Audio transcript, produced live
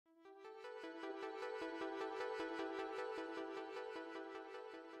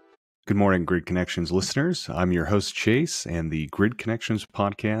Good morning, Grid Connections listeners. I'm your host, Chase, and the Grid Connections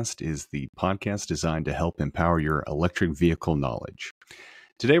podcast is the podcast designed to help empower your electric vehicle knowledge.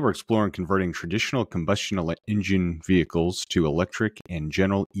 Today, we're exploring converting traditional combustion engine vehicles to electric and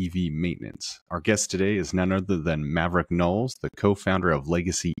general EV maintenance. Our guest today is none other than Mavrick Knoles, the co-founder of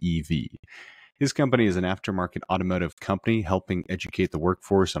Legacy EV. His company is an aftermarket automotive company helping educate the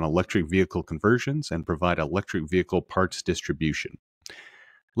workforce on electric vehicle conversions and provide electric vehicle parts distribution.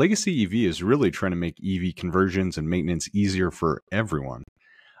 Legacy EV is really trying to make EV conversions and maintenance easier for everyone.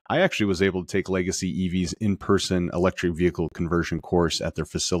 I actually was able to take Legacy EV's in-person electric vehicle conversion course at their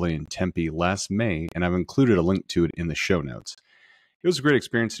facility in Tempe last May, and I've included a link to it in the show notes. It was a great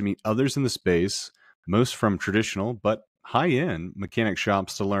experience to meet others in the space, most from traditional but high-end mechanic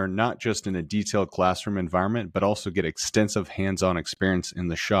shops, to learn not just in a detailed classroom environment, but also get extensive hands-on experience in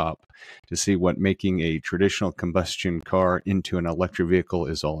the shop to see what making a traditional combustion car into an electric vehicle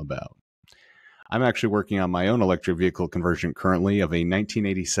is all about. I'm actually working on my own electric vehicle conversion currently of a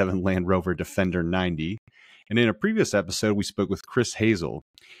 1987 Land Rover Defender 90. And in a previous episode, we spoke with Chris Hazel.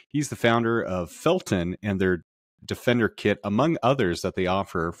 He's the founder of Fellten and their Defender kit, among others that they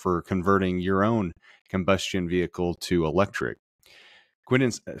offer for converting your own combustion vehicle to electric.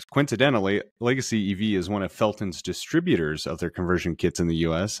 Coincidentally, Legacy EV is one of Fellten's distributors of their conversion kits in the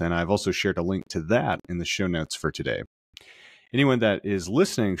US, and I've also shared a link to that in the show notes for today. Anyone that is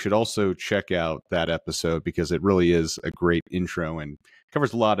listening should also check out that episode because it really is a great intro and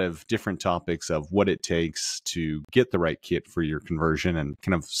covers a lot of different topics of what it takes to get the right kit for your conversion and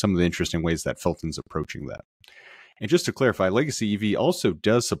kind of some of the interesting ways that Fellten's approaching that. And just to clarify, Legacy EV also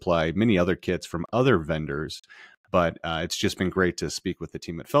does supply many other kits from other vendors, but it's just been great to speak with the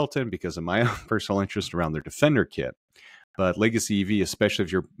team at Fellten because of my own personal interest around their Defender kit. But Legacy EV, especially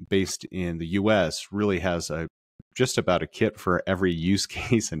if you're based in the US, really has just about a kit for every use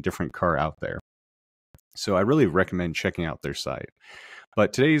case and different car out there. So I really recommend checking out their site.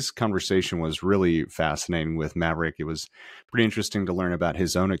 But today's conversation was really fascinating with Mavrick. It was pretty interesting to learn about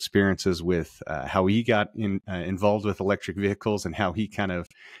his own experiences with how he got involved with electric vehicles and how he kind of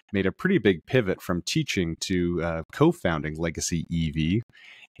made a pretty big pivot from teaching to co-founding Legacy EV,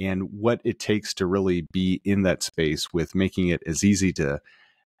 and what it takes to really be in that space with making it as easy to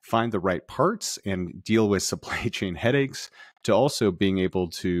find the right parts and deal with supply chain headaches, to also being able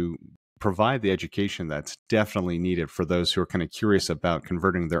to provide the education that's definitely needed for those who are kind of curious about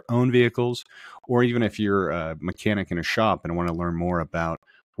converting their own vehicles, or even if you're a mechanic in a shop and want to learn more about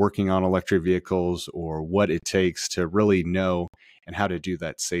working on electric vehicles or what it takes to really know and how to do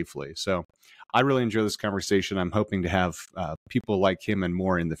that safely. So I really enjoy this conversation. I'm hoping to have people like him and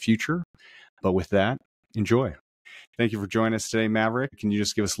more in the future. But with that, enjoy. Thank you for joining us today, Mavrick. Can you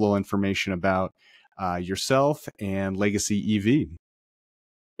just give us a little information about yourself and Legacy EV?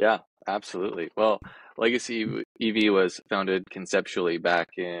 Yeah, absolutely. Well, Legacy EV was founded conceptually back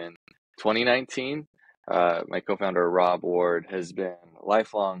in 2019. My co-founder, Rob Ward, has been a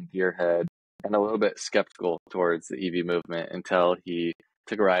lifelong gearhead and a little bit skeptical towards the EV movement until he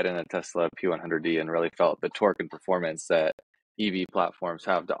took a ride in a Tesla P100D and really felt the torque and performance that EV platforms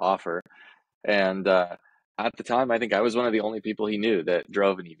have to offer. And at the time, I think I was one of the only people he knew that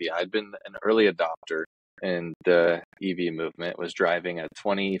drove an EV. I'd been an early adopter in the EV movement, was driving a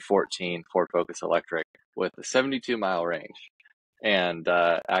 2014 Ford Focus Electric with a 72-mile range. And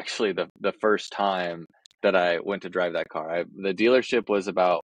actually, the first time that I went to drive that car, the dealership was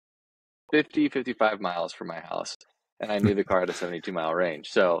about 55 miles from my house, and I knew the car had a 72-mile range.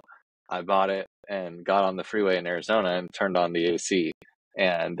 So I bought it and got on the freeway in Arizona and turned on the AC,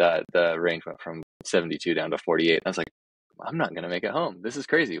 and the range went from 72 down to 48. I was like, I'm not going to make it home. This is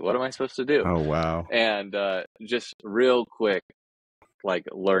crazy. What am I supposed to do? Oh, wow. And just real quick, like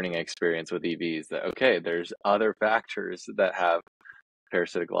learning experience with EVs that, okay, there's other factors that have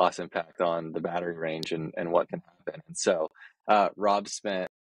parasitic loss impact on the battery range and what can happen. And so Rob spent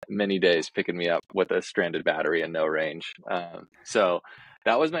many days picking me up with a stranded battery and no range. So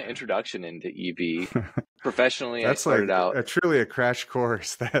that was my introduction into EV. Professionally, That's I started out truly a crash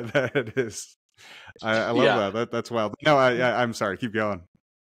course. That it is. I love that. That's wild. No, I'm sorry. Keep going.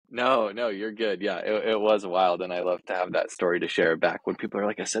 No, you're good. Yeah, it was wild, and I love to have that story to share back when people are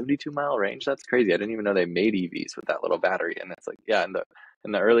like, a 72-mile range? That's crazy. I didn't even know they made EVs with that little battery. And it's like, yeah,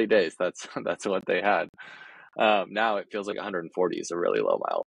 in the early days, that's what they had. Now it feels like 140 is a really low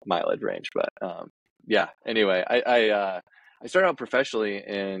mileage range, but yeah. Anyway, I started out professionally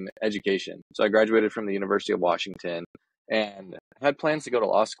in education, so I graduated from the University of Washington and had plans to go to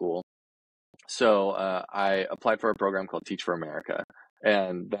law school. So I applied for a program called Teach for America,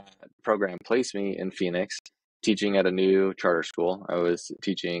 and that program placed me in Phoenix, teaching at a new charter school. I was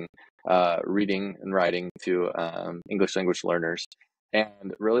teaching reading and writing to English language learners,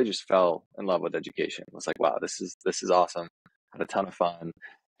 and really just fell in love with education. Was like, wow, this is awesome. Had a ton of fun,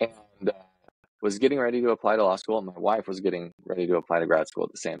 and was getting ready to apply to law school. And my wife was getting ready to apply to grad school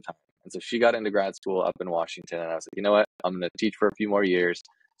at the same time. And so she got into grad school up in Washington, and I was like, you know what? I'm going to teach for a few more years,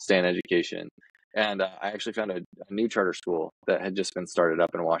 stay in education. And I actually found a new charter school that had just been started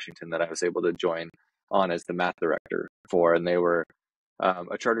up in Washington that I was able to join on as the math director for. And they were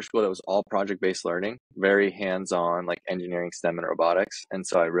a charter school that was all project-based learning, very hands-on, like engineering, STEM, and robotics. And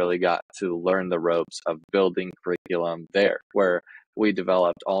so I really got to learn the ropes of building curriculum there, where we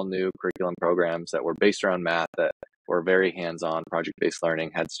developed all new curriculum programs that were based around math, that were very hands-on, project-based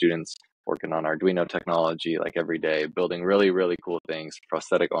learning, had students working on Arduino technology like every day, building really, really cool things,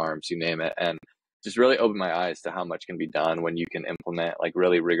 prosthetic arms, you name it. And just really opened my eyes to how much can be done when you can implement like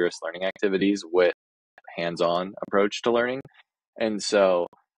really rigorous learning activities with hands-on approach to learning. And so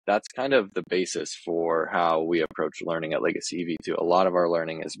that's kind of the basis for how we approach learning at Legacy EV2. A lot of our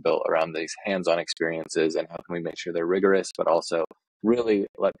learning is built around these hands-on experiences, and how can we make sure they're rigorous, but also really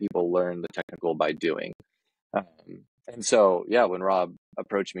let people learn the technical by doing. And so, yeah, when Rob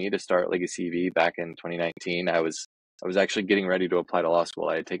approached me to start Legacy EV back in 2019, I was actually getting ready to apply to law school.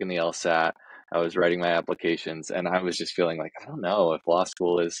 I had taken the LSAT. I was writing my applications, and I was just feeling like, I don't know if law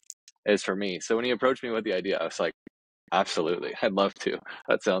school is for me. So when he approached me with the idea, I was like, absolutely, I'd love to.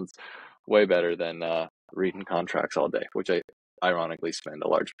 That sounds way better than reading contracts all day, which I ironically spend a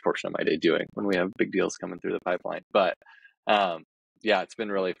large portion of my day doing when we have big deals coming through the pipeline. But yeah, it's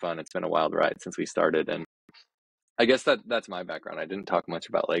been really fun. It's been a wild ride since we started, and I guess that's my background. I didn't talk much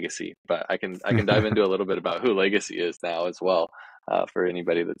about Legacy, but I can dive into a little bit about who Legacy is now as well, for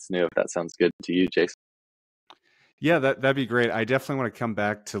anybody that's new, if that sounds good to you, Jason. Yeah, that'd be great. I definitely want to come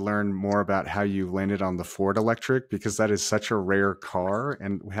back to learn more about how you landed on the Ford Electric, because that is such a rare car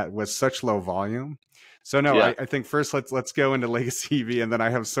and with such low volume. So no, Yeah. I think first let's go into Legacy EV, and then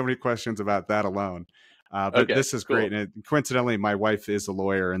I have so many questions about that alone. But Okay. this is Cool. great, and coincidentally, my wife is a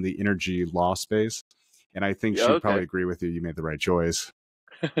lawyer in the energy law space, and I think Yeah, she'd okay. probably agree with you. You made the right choice.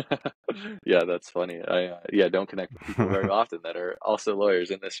 Yeah, that's funny. I don't connect with people very often that are also lawyers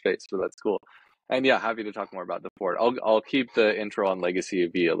in this space, so that's cool. And yeah, happy to talk more about the Ford. I'll keep the intro on Legacy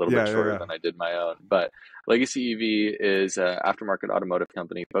EV a little bit Yeah, shorter yeah, than I did my own. But Legacy EV is an aftermarket automotive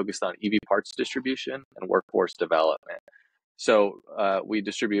company focused on EV parts distribution and workforce development. So we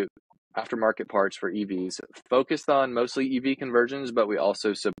distribute aftermarket parts for EVs, focused on mostly EV conversions, but we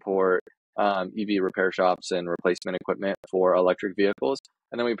also support EV repair shops and replacement equipment for electric vehicles.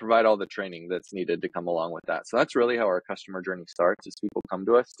 And then we provide all the training that's needed to come along with that. So that's really how our customer journey starts, is people come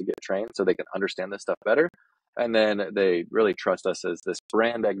to us to get trained so they can understand this stuff better. And then they really trust us as this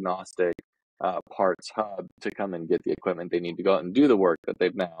brand agnostic parts hub to come and get the equipment they need to go out and do the work that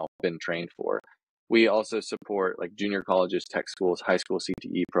they've now been trained for. We also support like junior colleges, tech schools, high school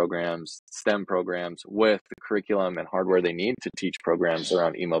CTE programs, STEM programs with the curriculum and hardware they need to teach programs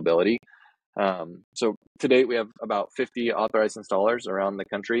around e-mobility. So to date, we have about 50 authorized installers around the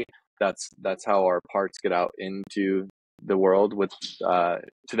country. That's how our parts get out into the world with to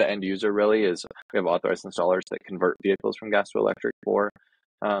the end user. Really, is we have authorized installers that convert vehicles from gas to electric for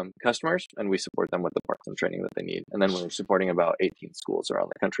customers, and we support them with the parts and training that they need. And then we're supporting about 18 schools around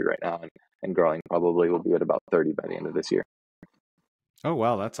the country right now, and growing. Probably will be at about 30 by the end of this year. Oh,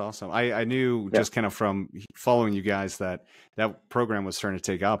 wow, that's awesome. I knew Yeah. just kind of from following you guys that program was starting to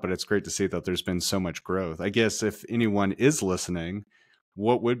take out, but it's great to see that there's been so much growth. I guess if anyone is listening,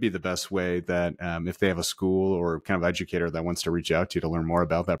 what would be the best way that if they have a school or kind of educator that wants to reach out to you to learn more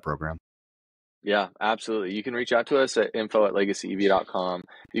about that program? Yeah, absolutely. You can reach out to us at info@legacyev.com.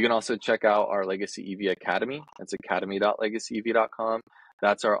 You can also check out our Legacy EV Academy. That's academy.legacyev.com.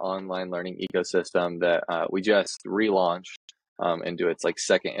 That's our online learning ecosystem that we just relaunched into its like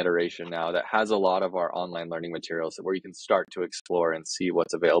second iteration now, that has a lot of our online learning materials where you can start to explore and see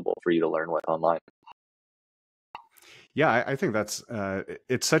what's available for you to learn with online. Yeah, I think that's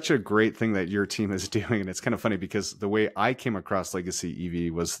it's such a great thing that your team is doing, and it's kind of funny because the way I came across Legacy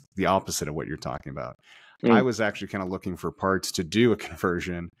EV was the opposite of what you're talking about. I Mm, was actually kind of looking for parts to do a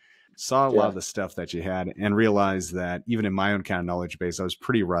conversion, saw a lot yeah, of the stuff that you had, and realized that even in my own kind of knowledge base, I was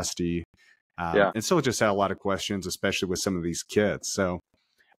pretty rusty, yeah, and still just had a lot of questions, especially with some of these kits. So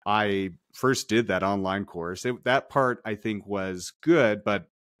I first did that online course. That part I think was good, but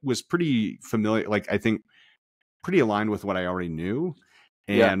was pretty familiar. Like I think pretty aligned with what I already knew.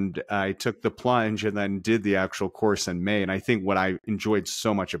 yeah, And I took the plunge and then did the actual course in May. And I think what I enjoyed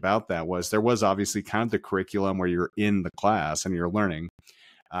so much about that was there was obviously kind of the curriculum where you're in the class and you're learning.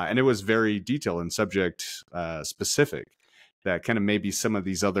 And it was very detailed and subject specific. that kind of maybe some of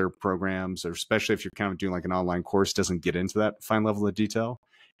these other programs, or especially if you're kind of doing like an online course, doesn't get into that fine level of detail.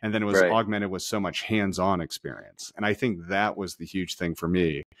 And then it was Right. augmented with so much hands-on experience. And I think that was the huge thing for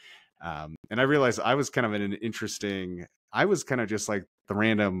me. And I realized I was kind of in an interesting, I was kind of just like the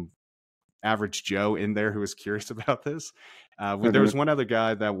random average Joe in there who was curious about this. There was one other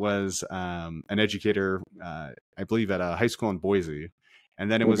guy that was an educator, I believe at a high school in Boise.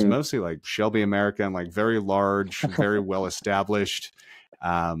 And then it was mostly like Shelby America and like very large, very well established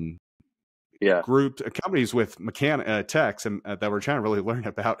Yeah. group companies with techs and that were trying to really learn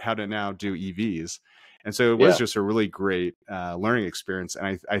about how to now do EVs. And so it was Yeah. just a really great learning experience.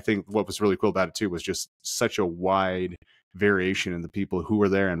 And I think what was really cool about it too was just such a wide variation in the people who were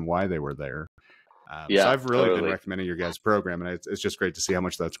there and why they were there. So Yeah, I've really been totally. recommending your guys' program, and it's just great to see how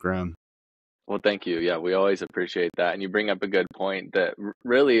much that's grown. Well, thank you. Yeah, we always appreciate that. And you bring up a good point that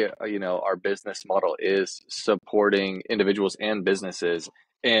really, our business model is supporting individuals and businesses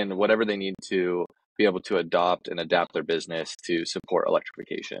in whatever they need to be able to adopt and adapt their business to support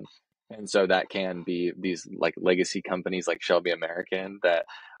electrification. And so that can be these like legacy companies like Shelby American that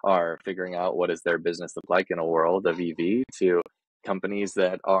are figuring out what does their business look like in a world of EV, to companies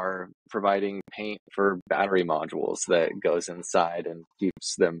that are providing paint for battery modules that goes inside and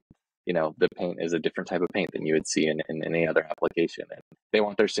keeps them, the paint is a different type of paint than you would see in any other application. And they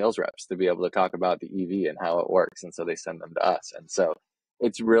want their sales reps to be able to talk about the EV and how it works. And so they send them to us. And so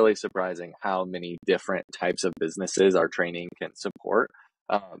it's really surprising how many different types of businesses our training can support.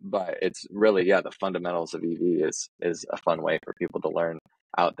 But it's really, the fundamentals of EV is a fun way for people to learn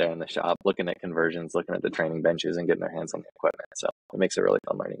out there in the shop, looking at conversions, looking at the training benches and getting their hands on the equipment. So it makes a really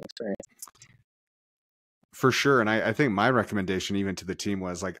fun learning experience. For sure. And I think my recommendation even to the team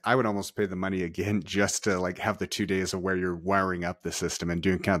was like, I would almost pay the money again just to like have the 2 days of where you're wiring up the system and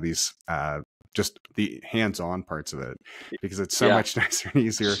doing kind of these, just the hands-on parts of it, because it's so much nicer and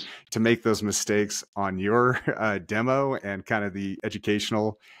easier to make those mistakes on your demo and kind of the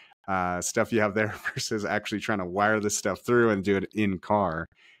educational stuff you have there versus actually trying to wire this stuff through and do it in car.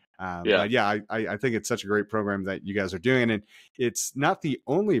 But yeah, I think it's such a great program that you guys are doing. And it's not the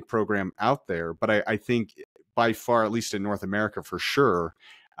only program out there, but I think by far, at least in North America for sure,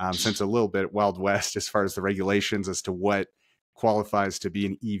 since a little bit Wild West as far as the regulations as to what qualifies to be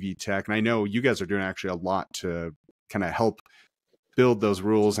an EV tech. And I know you guys are doing actually a lot to kind of help build those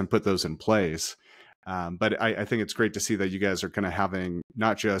rules and put those in place. But I think it's great to see that you guys are kind of having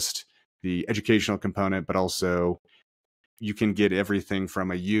not just the educational component, but also you can get everything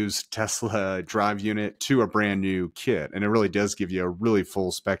from a used Tesla drive unit to a brand new kit. And it really does give you a really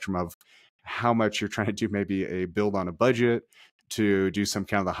full spectrum of how much you're trying to do, maybe a build on a budget to do some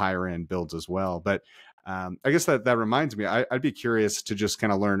kind of the higher end builds as well. But I guess that reminds me, I'd be curious to just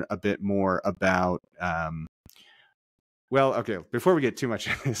kind of learn a bit more about, well, okay, before we get too much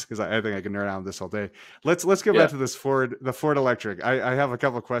into this, because I think I can nerd out on this all day. Let's go back to this the Ford Electric. I have a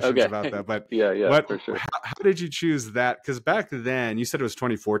couple of questions about that, but For sure. how did you choose that? Because back then you said it was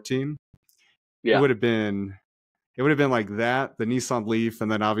 2014. Yeah. It would have been like that, the Nissan Leaf,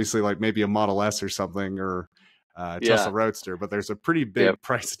 and then obviously like maybe a Model S or something, or Tesla Roadster. But there's a pretty big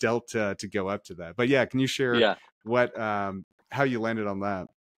price delta to go up to that. But yeah, can you share what how you landed on that?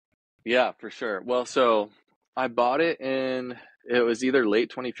 Yeah, for sure. Well, so I bought it it was either late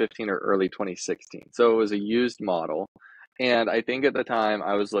 2015 or early 2016. So it was a used model. And I think at the time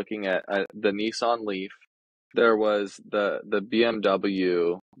I was looking at the Nissan Leaf. There was the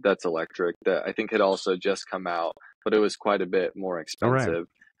BMW that's electric that I think had also just come out, but it was quite a bit more expensive. All right.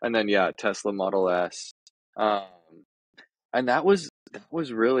 And then, Tesla Model S. And that was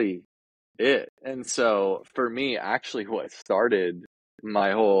really it. And so for me, actually what started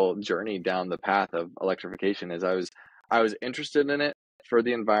my whole journey down the path of electrification is I was interested in it for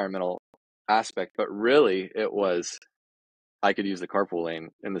the environmental aspect, but really it was I could use the carpool lane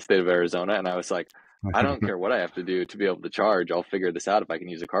in the state of Arizona, and I was like, I don't care what I have to do to be able to charge. I'll figure this out if I can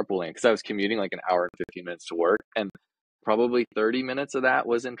use a carpool lane, because I was commuting like an hour and 15 minutes to work, and probably 30 minutes of that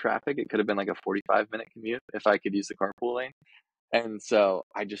was in traffic. It could have been like a 45-minute commute if I could use the carpool lane. And so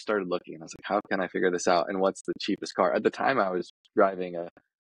I just started looking, and I was like, how can I figure this out? And what's the cheapest car? At the time, I was driving a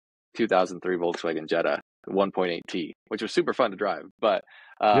 2003 Volkswagen Jetta 1.8T, which was super fun to drive, but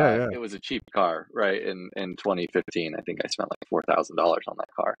it was a cheap car, right? In 2015, I think I spent like $4,000 on that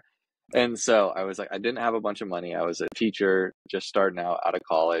car. And so I was like, I didn't have a bunch of money. I was a teacher just starting out of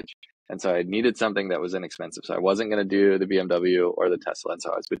college. And so I needed something that was inexpensive. So I wasn't going to do the BMW or the Tesla. And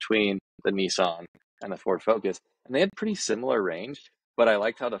so I was between the Nissan and the Ford Focus. And they had pretty similar range, but I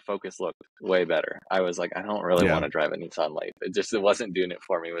liked how the Focus looked way better. I was like, I don't really want to drive a Nissan Leaf. It wasn't doing it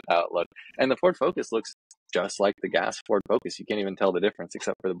for me with how it looked. And the Ford Focus looks just like the gas Ford Focus. You can't even tell the difference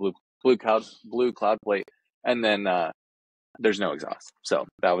except for the blue cloud plate, and then there's no exhaust. So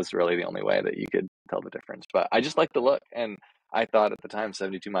that was really the only way that you could tell the difference. But I just like the look, and I thought at the time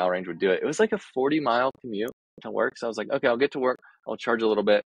 72-mile range would do it. It was like a 40-mile commute to work, so I was like, okay, I'll get to work, I'll charge a little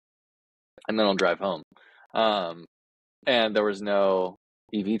bit, and then I'll drive home. And there was no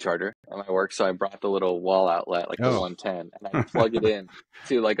EV charger at my work, so I brought the little wall outlet, like the 110, and I'd plug it in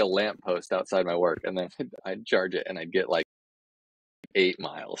to like a lamp post outside my work, and then I'd charge it, and I'd get like 8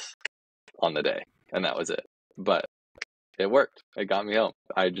 miles on the day, and that was it. But it worked. It got me home.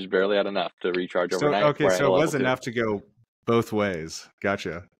 I just barely had enough to recharge overnight. Okay, so it was enough to go both ways.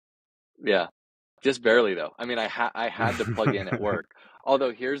 Gotcha. Yeah, just barely though. I mean, I had to plug in at work.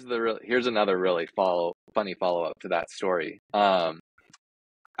 Although here's another really funny follow up to that story.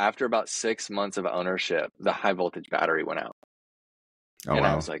 After about 6 months of ownership, the high voltage battery went out. Oh, and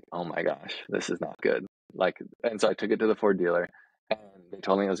wow. I was like, oh my gosh, this is not good. Like, and so I took it to the Ford dealer, and they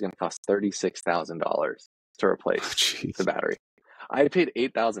told me it was going to cost $36,000 to replace the battery. I had paid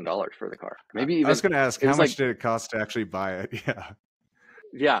 $8,000 for the car. Maybe even. I was going to ask, how much did it cost to actually buy it? Yeah.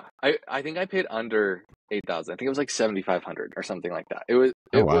 Yeah, I think I paid under $8,000. I think it was like $7,500 or something like that. It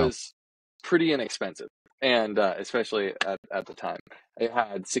was pretty inexpensive, and especially at the time, it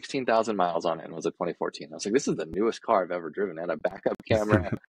had 16,000 miles on it, and it was a 2014. I was like, this is the newest car I've ever driven. It had a backup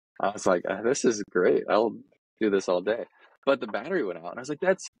camera. I was like, this is great. I'll do this all day. But the battery went out, and I was like,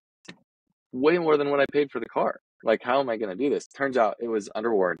 that's way more than what I paid for the car. Like, how am I going to do this? Turns out it was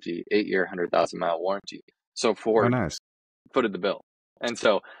under warranty, 8-year, 100,000-mile warranty. So Ford footed the bill. And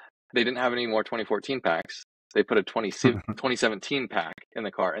so they didn't have any more 2014 packs. They put a 2017 pack in the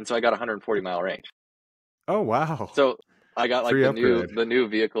car. And so I got 140-mile range. Oh, wow. So I got like the new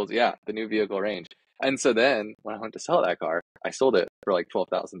vehicles. Yeah, the new vehicle range. And so then when I went to sell that car, I sold it for like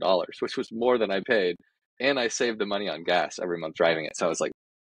 $12,000, which was more than I paid. And I saved the money on gas every month driving it. So I was like,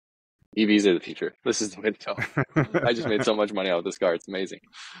 EVs are the future. This is the way to go. I just made so much money out of this car. It's amazing.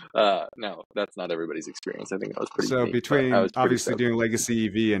 No, that's not everybody's experience. I think that was pretty unique, between obviously doing legacy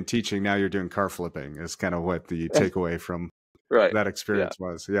EV and teaching, now you're doing car flipping is kind of what the takeaway from that experience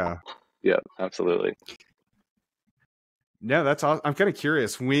was. Yeah. Yeah, absolutely. No, that's awesome. I'm kind of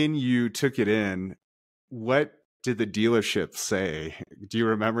curious, when you took it in, what did the dealership say? Do you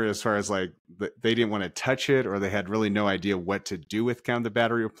remember, as far as like they didn't want to touch it, or they had really no idea what to do with kind of the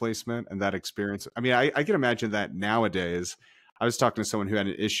battery replacement and that experience? I mean, I can imagine that nowadays. I was talking to someone who had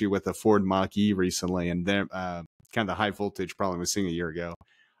an issue with a Ford Mach-E recently, and their kind of the high voltage problem was seeing a year ago.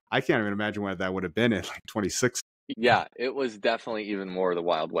 I can't even imagine what that would have been in like 2016. Yeah, it was definitely even more the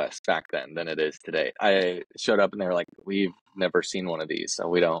Wild West back then than it is today. I showed up and they were like, we've never seen one of these, so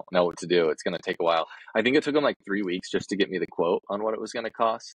we don't know what to do. It's going to take a while. I think it took them like 3 weeks just to get me the quote on what it was going to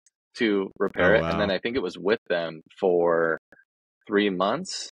cost to repair it. Wow. And then I think it was with them for 3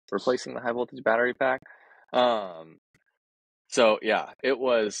 months replacing the high voltage battery pack. So yeah, it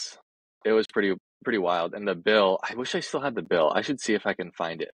was pretty wild. And the bill, I wish I still had the bill. I should see if I can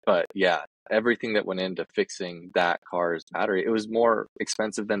find it. But yeah, everything that went into fixing that car's battery, it was more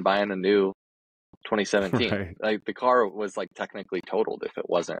expensive than buying a new 2017. Right. Like the car was like technically totaled if it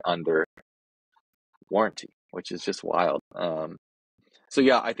wasn't under warranty, which is just wild. So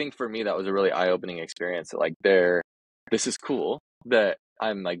yeah, I think for me that was a really eye-opening experience. That like this is cool that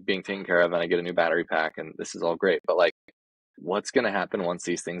I'm like being taken care of and I get a new battery pack and this is all great. But like, what's going to happen once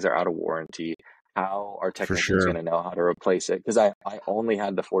these things are out of warranty? How are technicians going to know how to replace it? Because I only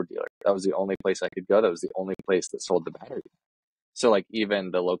had the Ford dealer. That was the only place I could go. That was the only place that sold the battery. So like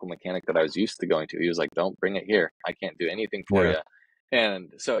even the local mechanic that I was used to going to, he was like, don't bring it here. I can't do anything for you.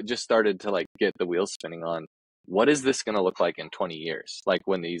 And so it just started to like get the wheels spinning on what is this going to look like in 20 years? Like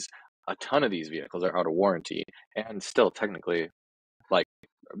when a ton of these vehicles are out of warranty and still technically like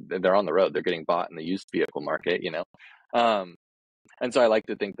they're on the road, they're getting bought in the used vehicle market, you know? And so I like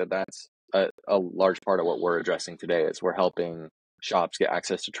to think that that's a large part of what we're addressing today is we're helping shops get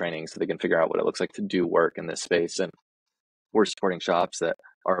access to training so they can figure out what it looks like to do work in this space. And we're supporting shops that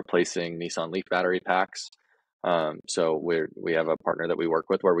are replacing Nissan Leaf battery packs. So we have a partner that we work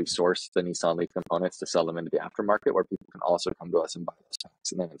with where we source the Nissan Leaf components to sell them into the aftermarket, where people can also come to us and buy those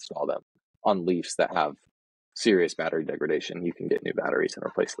packs and then install them on Leafs that have serious battery degradation. You can get new batteries and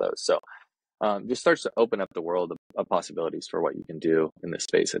replace those. So just starts to open up the world of possibilities for what you can do in this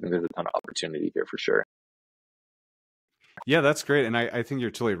space. I think there's a ton of opportunity here for sure. Yeah, that's great. And I think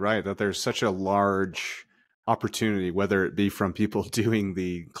you're totally right that there's such a large opportunity, whether it be from people doing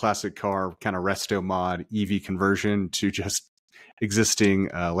the classic car kind of resto mod EV conversion to just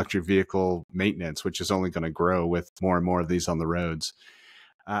existing electric vehicle maintenance, which is only going to grow with more and more of these on the roads.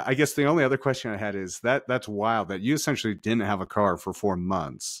 I guess the only other question I had is that's wild that you essentially didn't have a car for 4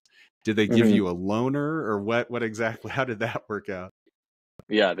 months. Did they give Hmm. you a loaner or what exactly? How did that work out?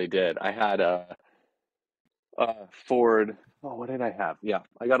 Yeah, they did. I had a Ford. Oh, what did I have? Yeah,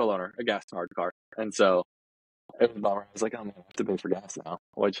 I got a loaner, a gas powered car, and so it was a bummer. I was like, oh man, I have to pay for gas now,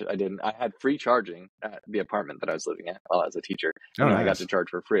 which I didn't. I had free charging at the apartment that I was living at while I was a teacher, Oh, and then I got to nice. charge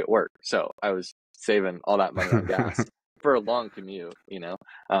for free at work. So I was saving all that money on gas for a long commute, you know.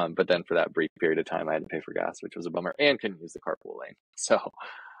 But then for that brief period of time, I had to pay for gas, which was a bummer, and couldn't use the carpool lane. So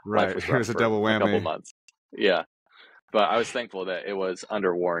life Right. was It rough was a for double a couple whammy. months. Yeah, but I was thankful that it was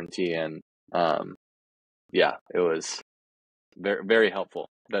under warranty, and yeah, it was very very helpful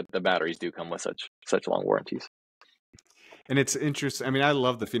that the batteries do come with such long warranties. And it's interesting. I mean, I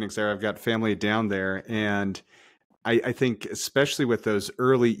love the Phoenix area. I've got family down there, and I think especially with those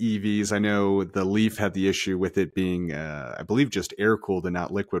early EVs, I know the Leaf had the issue with it being, I believe, just air cooled and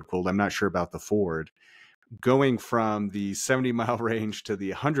not liquid cooled. I'm not sure about the Ford. Going from the 70-mile range to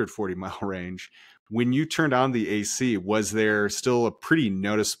the 140-mile range, when you turned on the AC, was there still a pretty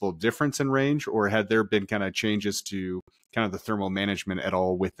noticeable difference in range, or had there been kind of changes to kind of the thermal management at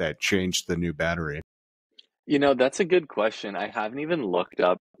all with that change to the new battery? You know, that's a good question. I haven't even looked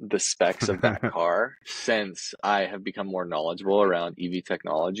up the specs of that car since I have become more knowledgeable around EV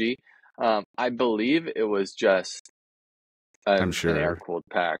technology. I believe it was just I'm an sure. air-cooled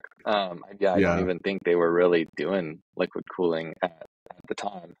pack. Yeah, I don't Yeah. even think they were really doing liquid cooling at the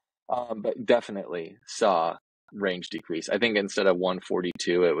time. But definitely saw range decrease. I think instead of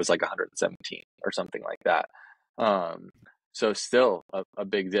 142, it was like 117 or something like that. Um, so still a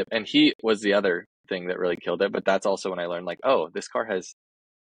big dip. And heat was the other thing that really killed it. But that's also when I learned like, oh, this car has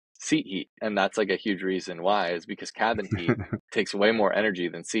seat heat, and that's like a huge reason why is because cabin heat takes way more energy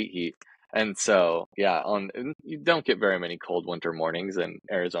than seat heat. And so yeah, on you don't get very many cold winter mornings in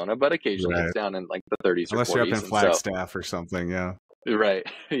Arizona, but occasionally it's Right. down in like the 30s or Unless you're up in 40s. And so Flagstaff or something. Yeah. right,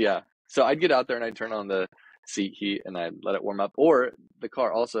 yeah, so I'd get out there and I'd turn on the seat heat and I'd let it warm up. Or the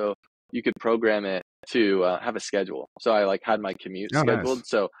car also, you could program it to have a schedule. So I like had my commute Oh, nice. scheduled,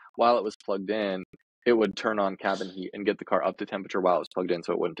 so while it was plugged in, it would turn on cabin heat and get the car up to temperature while it was plugged in,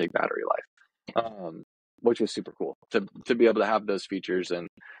 so it wouldn't take battery life, which was super cool to be able to have those features and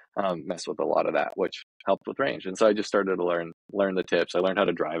mess with a lot of that, which helped with range. And so I just started to learn the tips. I learned how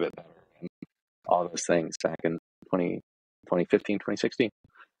to drive it better and all those things back in 2015, 2016.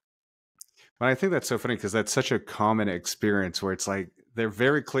 But I think that's so funny because that's such a common experience where it's like they're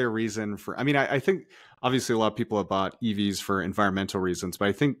very clear reason for. I mean, I think obviously a lot of people have bought EVs for environmental reasons, but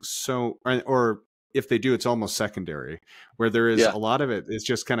I think so, or if they do, it's almost secondary. Where there is Yeah, a lot of it, it's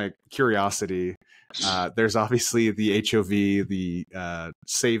just kind of curiosity. There's obviously the HOV, the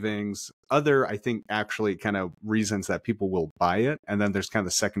savings, other I think actually kind of reasons that people will buy it, and then there's kind of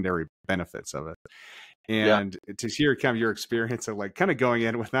the secondary benefits of it. yeah, And to hear kind of your experience of like kind of going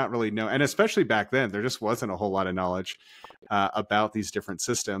in with not really know, and especially back then, there just wasn't a whole lot of knowledge about these different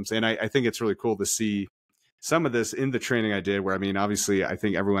systems. And I think it's really cool to see some of this in the training I did, where I mean, obviously, I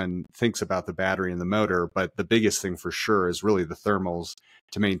think everyone thinks about the battery and the motor, but the biggest thing for sure is really the thermals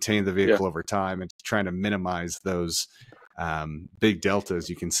to maintain the yeah, vehicle over time and trying to minimize those big deltas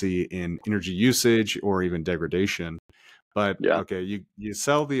you can see in energy usage or even degradation. But yeah. okay, you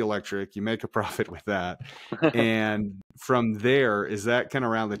sell the electric, you make a profit with that. And from there, is that kind of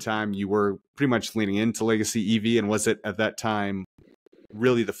around the time you were pretty much leaning into legacy EV? And was it at that time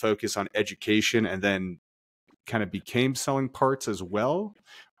really the focus on education and then kind of became selling parts as well?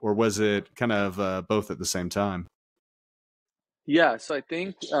 Or was it kind of both at the same time? Yeah, so I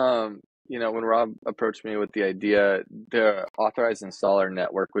think when Rob approached me with the idea, the authorized installer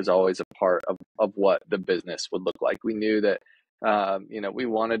network was always a part of what the business would look like. We knew that we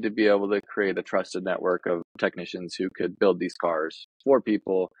wanted to be able to create a trusted network of technicians who could build these cars for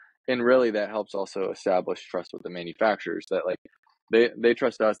people. And really that helps also establish trust with the manufacturers that like they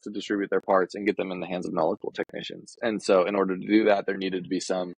trust us to distribute their parts and get them in the hands of knowledgeable technicians. And so in order to do that, there needed to be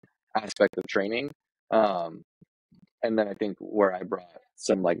some aspect of training. Um, and then I think where I brought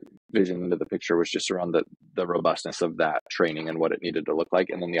some like vision into the picture was just around the robustness of that training and what it needed to look like,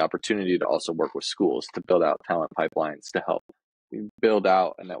 and then the opportunity to also work with schools to build out talent pipelines to help build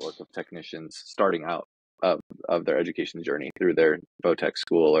out a network of technicians starting out of their education journey through their VOTEC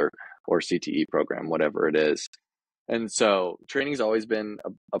school or CTE program, whatever it is. And so training's always been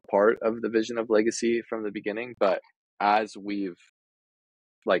a part of the vision of Legacy from the beginning, but as we've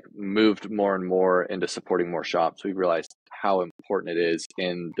like moved more and more into supporting more shops, we realized how important it is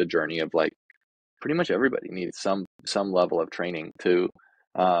in the journey of like pretty much everybody needs some level of training to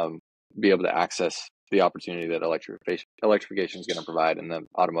be able to access the opportunity that electrification is going to provide in the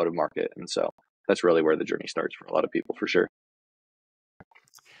automotive market. And so that's really where the journey starts for a lot of people, for sure.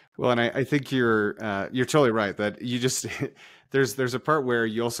 Well, and I think you're totally right that you just there's a part where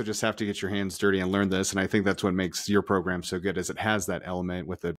you also just have to get your hands dirty and learn this, and I think that's what makes your program so good, is it has that element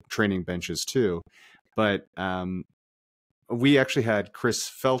with the training benches too. But we actually had Chris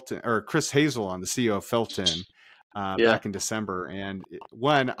Hazel on, the CEO of Fellten, Yeah. back in December. And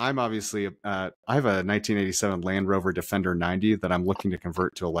I'm obviously I have a 1987 Land Rover Defender 90 that I'm looking to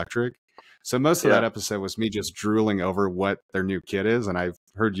convert to electric. So most of that Yeah. episode was me just drooling over what their new kit is, and I've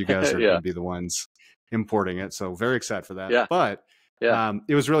heard you guys are going Yeah. to be the ones importing it, so very excited for that. Yeah. But Yeah.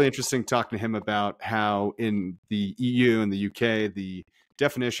 it was really interesting talking to him about how in the EU and the UK, the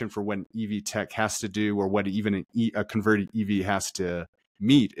definition for what an EV tech has to do, or what even a converted EV has to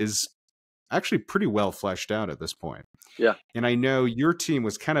meet, is actually pretty well fleshed out at this point. Yeah. And I know your team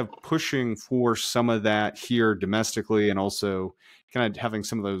was kind of pushing for some of that here domestically, and also kind of having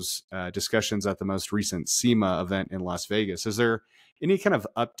some of those discussions at the most recent SEMA event in Las Vegas. Is there any kind of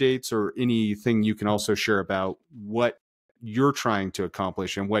updates or anything you can also share about what you're trying to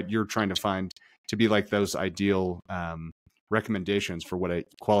accomplish and what you're trying to find to be like those ideal recommendations for what a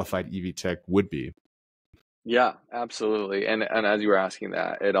qualified EV tech would be? Yeah, absolutely. And as you were asking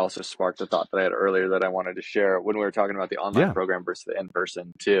that, it also sparked a thought that I had earlier that I wanted to share when we were talking about the online Yeah, program versus the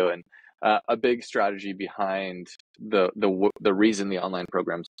in-person too. And a big strategy behind the reason the online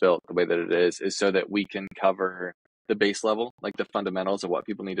program's built the way that it is so that we can cover the base level, like the fundamentals of what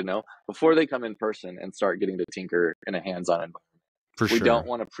people need to know before they come in person and start getting to tinker in a hands-on environment. for We don't sure.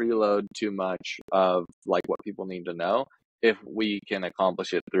 want to preload too much of like what people need to know if we can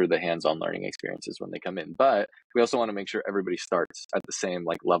accomplish it through the hands-on learning experiences when they come in. But we also want to make sure everybody starts at the same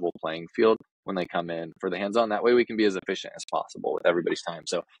like level playing field when they come in for the hands-on. That way we can be as efficient as possible with everybody's time.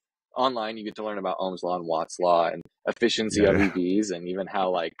 So online, you get to learn about Ohm's law and Watt's law and efficiency of Yeah. EVs, and even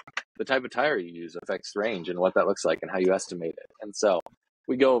how like the type of tire you use affects range and what that looks like and how you estimate it. And so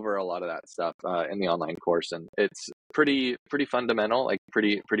we go over a lot of that stuff in the online course, and it's pretty fundamental, like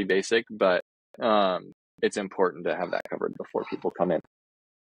pretty basic, but it's important to have that covered before people come in.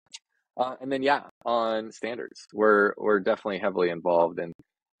 And then yeah, on standards, we're definitely heavily involved in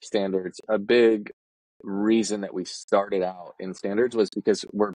standards. A big reason that we started out in standards was because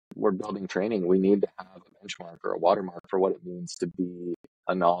we're building training. We need to have a benchmark or a watermark for what it means to be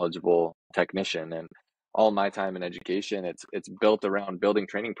a knowledgeable technician. And all my time in education, it's built around building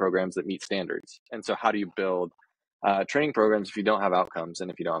training programs that meet standards. And so how do you build training programs if you don't have outcomes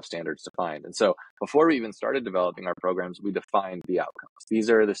and if you don't have standards defined? And so before we even started developing our programs, we defined the outcomes. These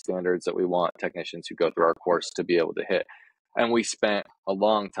are the standards that we want technicians who go through our course to be able to hit. And we spent a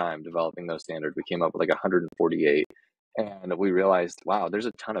long time developing those standards. We came up with like 148. And we realized, wow, there's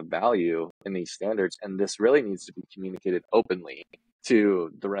a ton of value in these standards. And this really needs to be communicated openly to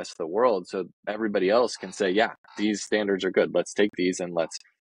the rest of the world so everybody else can say, yeah, these standards are good. Let's take these and let's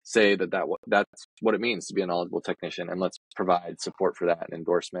say that's what it means to be a knowledgeable technician, and let's provide support for that and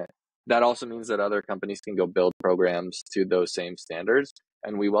endorsement. That also means that other companies can go build programs to those same standards,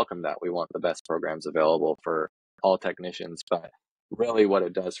 and we welcome that. We want the best programs available for all technicians, but really what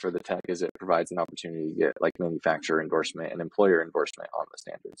it does for the tech is it provides an opportunity to get like manufacturer endorsement and employer endorsement on the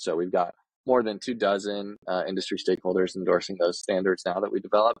standards. So we've got more than 24 industry stakeholders endorsing those standards now that we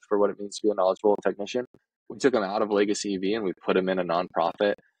developed for what it means to be a knowledgeable technician. We took them out of legacy EV and we put them in a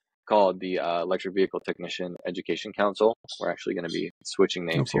nonprofit called the Electric Vehicle Technician Education Council. We're actually going to be switching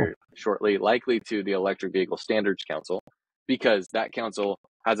Oh, names cool. here shortly, likely to the Electric Vehicle Standards Council, because that council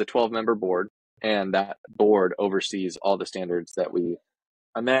has a 12-member board, and that board oversees all the standards that we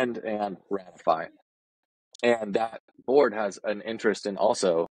amend and ratify. And that board has an interest in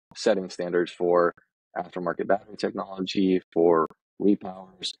also setting standards for aftermarket battery technology, for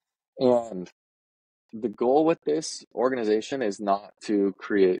repowers. And the goal with this organization is not to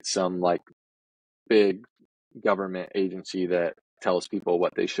create some like big government agency that tells people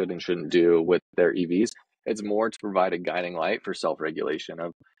what they should and shouldn't do with their EVs. It's more to provide a guiding light for self-regulation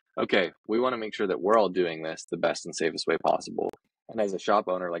of, okay, we want to make sure that we're all doing this the best and safest way possible. And as a shop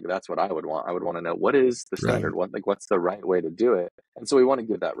owner, like that's what I would want. I would want to know what is the Right. standard, what's the right way to do it. And so we want to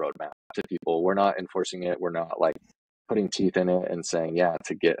give that roadmap to people. We're not enforcing it. We're not like putting teeth in it and saying, yeah,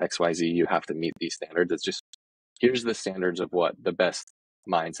 to get XYZ, you have to meet these standards. It's just here's the standards of what the best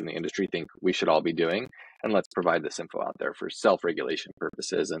minds in the industry think we should all be doing, and let's provide this info out there for self-regulation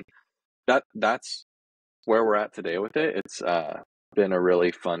purposes. And that's where we're at today with it. It's been a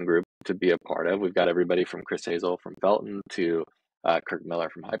really fun group to be a part of. We've got everybody from Chris Hazel from Fellten to Kirk Miller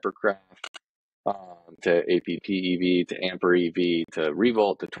from Hypercraft, to APP EV, to Ampere EV, to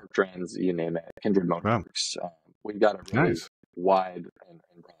Revolt, to Torque Trends, you name it, Kindred Wow. Motorworks. We've got a really Nice. wide and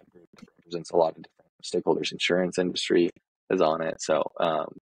broad group that represents a lot of different stakeholders. Insurance industry is on it. So,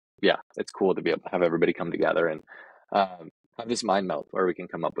 yeah, it's cool to be able to have everybody come together and have this mind melt where we can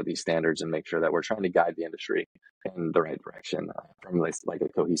come up with these standards and make sure that we're trying to guide the industry in the right direction from like a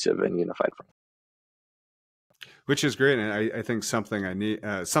cohesive and unified front. Which is great, and I think something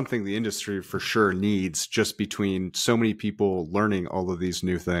something the industry for sure needs, just between so many people learning all of these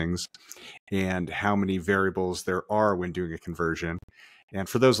new things and how many variables there are when doing a conversion. And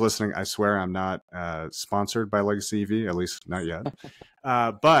for those listening, I swear I'm not sponsored by Legacy EV, at least not yet.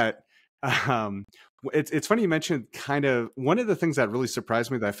 But it's funny you mentioned, kind of one of the things that really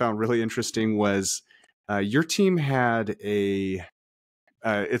surprised me that I found really interesting was your team had a.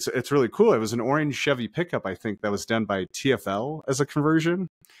 It's really cool. It was an orange Chevy pickup, I think, that was done by TFL as a conversion.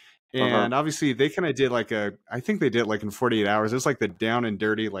 And obviously they kind of did I think they did like in 48 hours. It was like the down and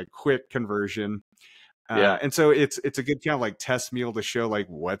dirty, like quick conversion. Yeah, And so it's a good kind of like test meal to show like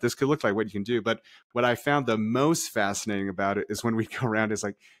what this could look like, what you can do. But what I found the most fascinating about it is when we go around is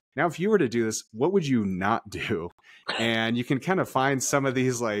like, now, if you were to do this, what would you not do? And you can kind of find some of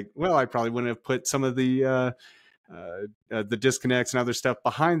these like, well, I probably wouldn't have put some of the disconnects and other stuff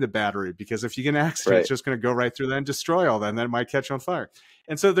behind the battery, because if you get an accident, it's just going to go right through that and destroy all that, and then it might catch on fire.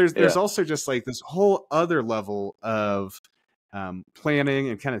 And so there's also just like this whole other level of planning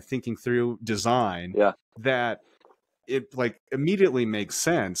and kind of thinking through design that it like immediately makes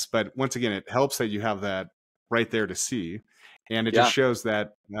sense. But once again, it helps that you have that right there to see, and it just shows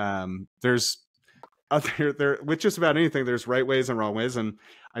that there's there with just about anything, there's right ways and wrong ways. And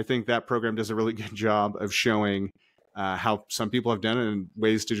I think that program does a really good job of showing how some people have done it, and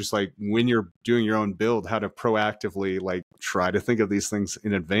ways to just like, when you're doing your own build, how to proactively like try to think of these things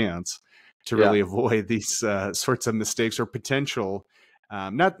in advance to really avoid these sorts of mistakes or potential.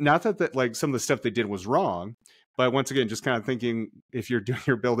 Not that like some of the stuff they did was wrong, but once again, just kind of thinking, if you're doing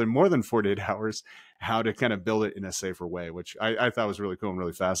your build in more than 48 hours, how to kind of build it in a safer way, which I thought was really cool and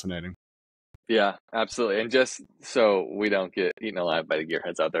really fascinating. Yeah, absolutely. And just so we don't get eaten alive by the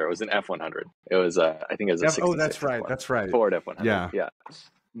gearheads out there, it was an F100. It was, I think it was a 66 that's right. That's right. Ford F100. Yeah.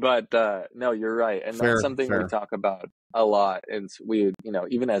 But no, you're right. And Fair, that's something we fair. talk about a lot. And we,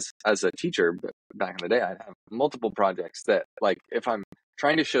 even as a teacher back in the day, I'd have multiple projects that, like, if I'm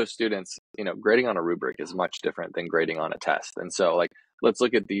trying to show students, grading on a rubric is much different than grading on a test. And so, like, let's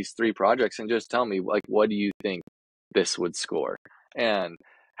look at these 3 projects and just tell me, like, what do you think this would score? And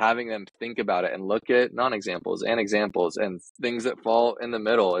having them think about it and look at non-examples and examples and things that fall in the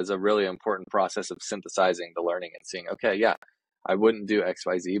middle is a really important process of synthesizing the learning and seeing, okay, yeah, I wouldn't do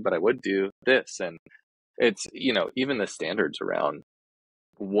XYZ, but I would do this. And it's, even the standards around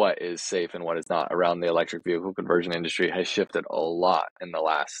what is safe and what is not around the electric vehicle conversion industry has shifted a lot in the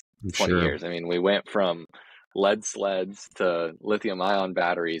last 20 years. I mean, we went from lead sleds to lithium ion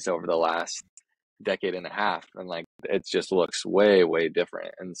batteries over the last decade and a half, and like, it just looks way, way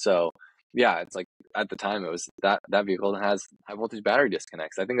different. And so, yeah, it's like, at the time, it was that vehicle has high voltage battery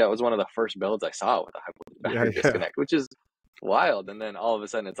disconnects. I think that was one of the first builds I saw with a high voltage battery disconnect, which is wild. And then all of a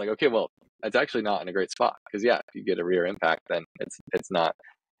sudden it's like, okay, well, it's actually not in a great spot, because if you get a rear impact, then it's not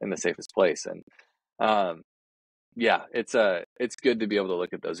in the safest place. And it's good to be able to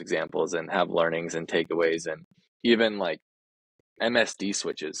look at those examples and have learnings and takeaways. And even like MSD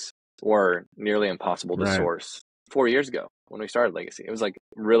switches were nearly impossible to source 4 years ago when we started Legacy. It was like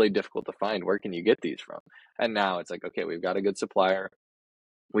really difficult to find, where can you get these from? And now it's like, okay, we've got a good supplier.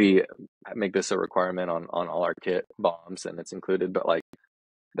 We make this a requirement on all our kit bombs, and it's included, but like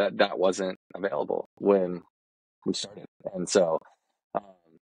that wasn't available when we started. And so,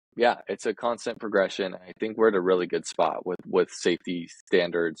 it's a constant progression. I think we're at a really good spot with safety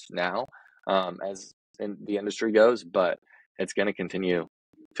standards now, as in the industry goes, but it's going to continue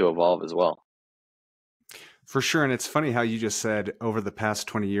to evolve as well. For sure. And it's funny how you just said over the past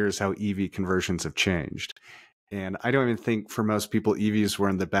 20 years, how EV conversions have changed. And I don't even think for most people, EVs were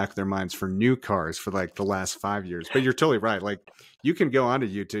in the back of their minds for new cars for like the last 5 years. But you're totally right. Like, you can go onto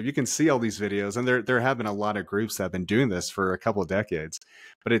YouTube, you can see all these videos, and there have been a lot of groups that have been doing this for a couple of decades.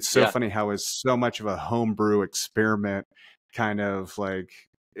 But it's so funny how it's so much of a homebrew experiment, kind of like,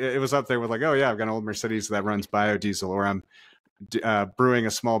 it was up there with like, oh yeah, I've got an old Mercedes that runs biodiesel, or I'm brewing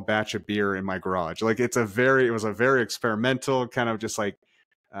a small batch of beer in my garage. Like, it was a very experimental kind of just like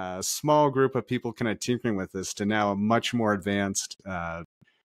small group of people kind of tinkering with this, to now a much more advanced,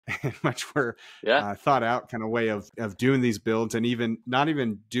 much more thought out kind of way of doing these builds, and even not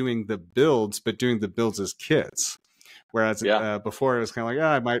even doing the builds, but doing the builds as kits, Whereas Yeah. before it was kind of like,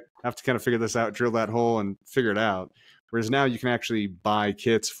 I might have to kind of figure this out, drill that hole and figure it out. Whereas now you can actually buy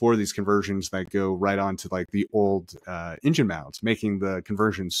kits for these conversions that go right onto like the old engine mounts, making the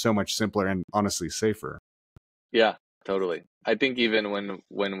conversion so much simpler and honestly safer. Yeah, totally. I think even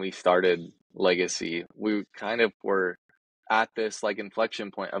when we started Legacy, we kind of were at this like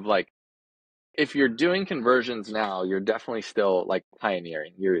inflection point of like, if you're doing conversions now, you're definitely still like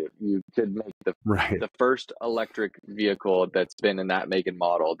pioneering. You could make Right. the first electric vehicle that's been in that make and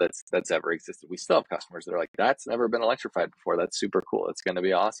model that's ever existed. We still have customers that are like, that's never been electrified before. That's super cool. It's going to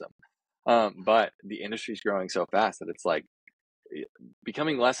be awesome. But the industry's growing so fast that it's like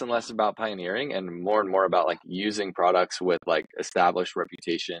becoming less and less about pioneering and more about like using products with like established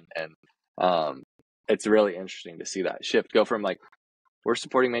reputation. And it's really interesting to see that shift go from like, we're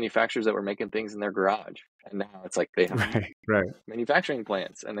supporting manufacturers that were making things in their garage, and now it's like they have Right. manufacturing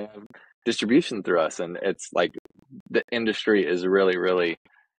plants and they have distribution through us, and it's like the industry is really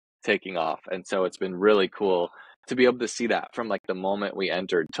taking off. And so it's been really cool to be able to see that from like the moment we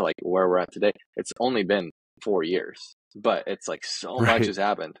entered to like where we're at today. It's only been 4 years, but it's like so much Right. has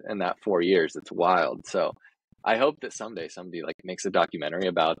happened in that 4 years. It's wild. So I hope that someday somebody like makes a documentary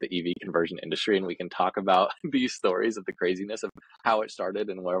about the EV conversion industry and we can talk about these stories of the craziness of how it started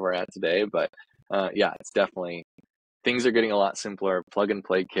and where we're at today. But yeah, it's definitely, things are getting a lot simpler. Plug and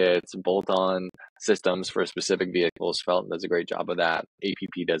play kits, bolt on systems for specific vehicles. Fellten does a great job of that.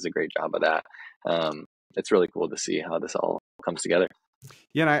 APP does a great job of that. It's really cool to see how this all comes together.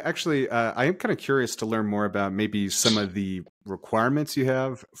 Yeah, and I actually I am kind of curious to learn more about maybe some of the requirements you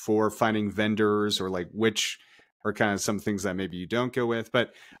have for finding vendors, or like which are kind of some things that maybe you don't go with.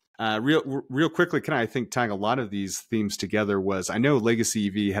 But real quickly, kind of I think tying a lot of these themes together was, I know Legacy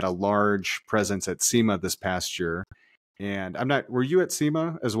EV had a large presence at SEMA this past year, and I'm not. Were you at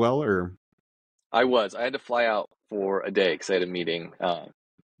SEMA as well, or? I had to fly out for a day because I had a meeting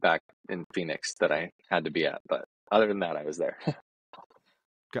back in Phoenix that I had to be at. But other than that, I was there.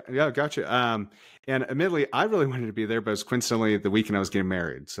 Yeah, gotcha. And admittedly, I really wanted to be there, but it was coincidentally the weekend I was getting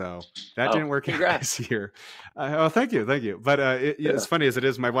married, so that Oh, didn't work out congrats. this year. Oh, thank you, thank you. But Yeah. it's funny as it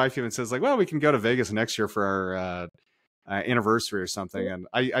is. My wife even says like, "Well, we can go to Vegas next year for our anniversary or something." And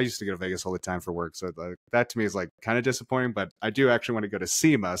I used to go to Vegas all the time for work, so that to me is like kind of disappointing. But I do actually want to go to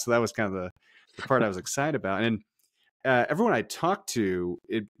SEMA, so that was kind of the part I was excited about. And everyone I talked to,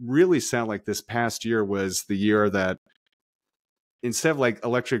 it really sounded like this past year was the year that, instead of like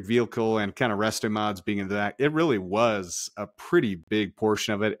electric vehicle and kind of resto mods being in that, it really was a pretty big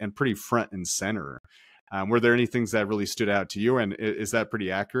portion of it and pretty front and center. Were there any things that really stood out to you? And is that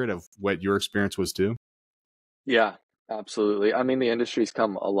pretty accurate of what your experience was too? Yeah, absolutely. I mean, the industry's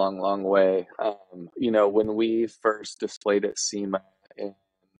come a long way. When we first displayed at SEMA in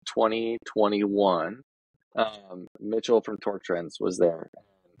 2021, Mitchell from Torque Trends was there.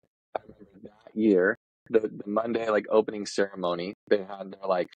 I remember that year, the Monday like opening ceremony, they had their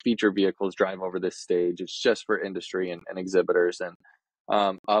like feature vehicles drive over this stage. It's just for industry and exhibitors. And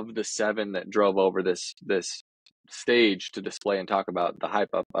of the 7 that drove over this stage to display and talk about the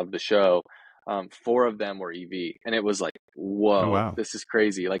hype up of the show, 4 of them were EV, and it was like, Oh, whoa, wow. this is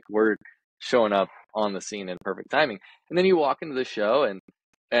crazy. Like we're showing up on the scene in perfect timing. And then you walk into the show,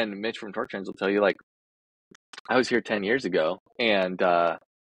 and Mitch from Torque Trends will tell you like, I was here 10 years ago, and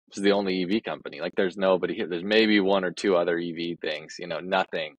it was the only EV company. Like there's nobody here. There's maybe 1 or 2 other EV things,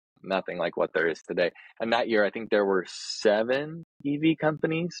 nothing like what there is today. And that year, I think there were 7 EV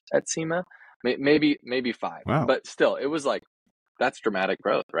companies at SEMA, maybe 5, Wow. but still, it was like, that's dramatic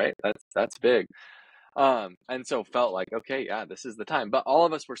growth, right? That's big. And so felt like, okay, yeah, this is the time. But all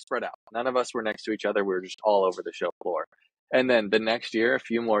of us were spread out. None of us were next to each other. We were just all over the show floor. And then the next year, a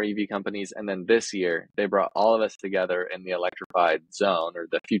few more EV companies. And then this year, they brought all of us together in the electrified zone, or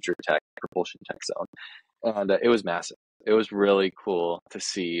the future tech, propulsion tech zone. And it was massive. It was really cool to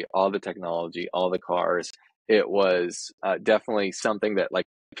see all the technology, all the cars. It was definitely something that like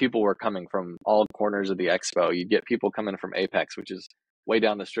people were coming from all corners of the expo. You'd get people coming from Apex, which is way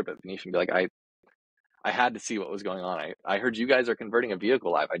down the strip at Venetian, be like, I had to see what was going on. I heard you guys are converting a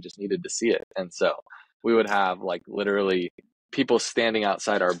vehicle live. I just needed to see it. And so we would have like literally people standing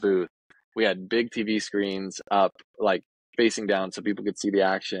outside our booth. We had big TV screens up, like facing down so people could see the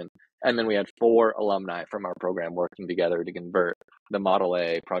action. And then we had 4 alumni from our program working together to convert the Model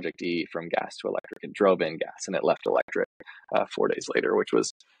A Project E from gas to electric. It drove in gas and it left electric 4 days later, which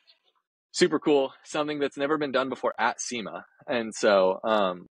was super cool. Something that's never been done before at SEMA. And so,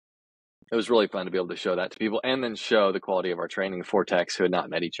 it was really fun to be able to show that to people, and then show the quality of our training. 4 techs who had not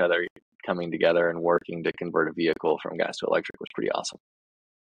met each other coming together and working to convert a vehicle from gas to electric was pretty awesome.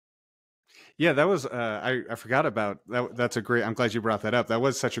 Yeah, that was I forgot about that. That's a great. I'm glad you brought that up. That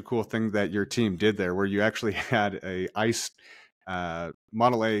was such a cool thing that your team did there, where you actually had a ice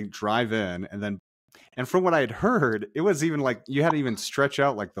Model A drive in, and then and from what I had heard, it was even like you had to even stretch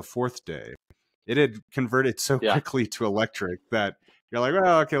out like the fourth day. It had converted so Yeah, quickly to electric that you're like,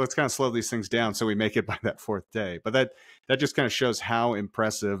 well, okay, let's kind of slow these things down so we make it by that fourth day. But that just kind of shows how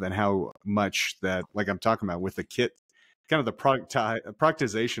impressive and how much that, like I'm talking about with the kit, kind of the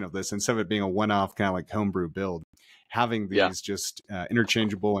productization of this, instead of it being a one-off kind of like homebrew build, having yeah, these just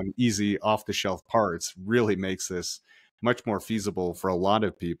interchangeable and easy off-the-shelf parts really makes this much more feasible for a lot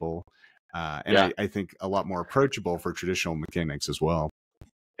of people. And yeah. I think a lot more approachable for traditional mechanics as well.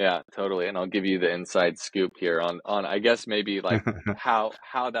 Yeah, totally. And I'll give you the inside scoop here on I guess maybe like how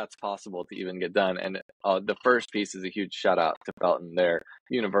that's possible to even get done. And the first piece is a huge shout out to Fellten. Their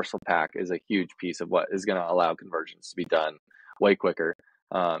universal pack is a huge piece of what is going to allow conversions to be done way quicker.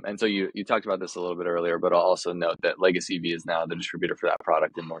 And so you talked about this a little bit earlier, but I'll also note that Legacy EV is now the distributor for that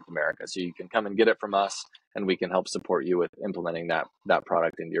product in North America. So you can come and get it from us, and we can help support you with implementing that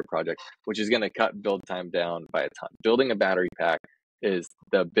product into your project, which is going to cut build time down by a ton. Building a battery pack is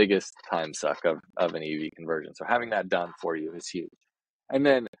the biggest time suck of an EV conversion. So having that done for you is huge. And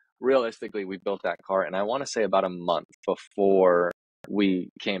then realistically, we built that car, and I want to say about a month before we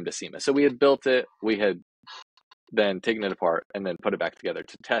came to SEMA. So we had built it, we had then taken it apart and then put it back together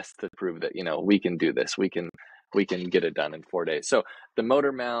to test to prove that, we can do this. We can get it done in 4 days. So the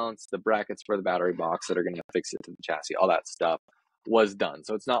motor mounts, the brackets for the battery box that are going to fix it to the chassis, all that stuff was done.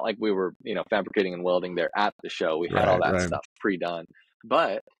 So it's not like we were, fabricating and welding there at the show. We had all Right, that right. stuff pre-done.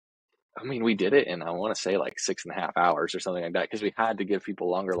 But I mean, we did it in, I want to say like 6.5 hours or something like that, because we had to give people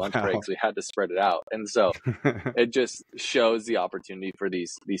longer lunch Wow. breaks. We had to spread it out. And so it just shows the opportunity for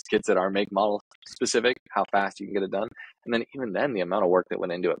these kits that are make model specific, how fast you can get it done. And then even then, the amount of work that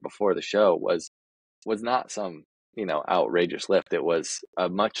went into it before the show was not some, outrageous lift. It was a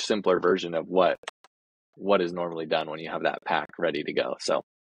much simpler version of what is normally done when you have that pack ready to go. So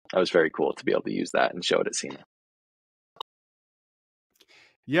that was very cool to be able to use that and show it at SEMA.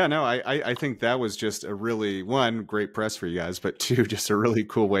 Yeah, no, I think that was just a really, one, great press for you guys, but two, just a really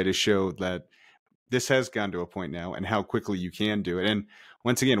cool way to show that this has gone to a point now and how quickly you can do it. And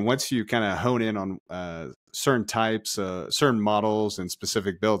once again, once you kind of hone in on certain types, certain models and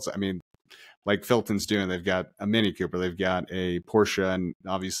specific builds, I mean, like Fellten's doing, they've got a Mini Cooper, they've got a Porsche, and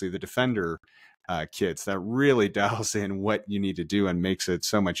obviously the Defender kits that really dials in what you need to do and makes it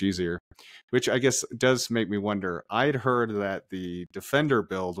so much easier, which I guess does make me wonder. I'd heard that the Defender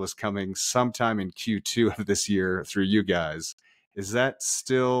build was coming sometime in Q2 of this year through you guys. Is that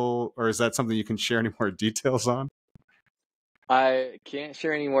still, or is that something you can share any more details on? I can't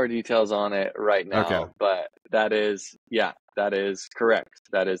share any more details on it right Okay. now, but that is correct.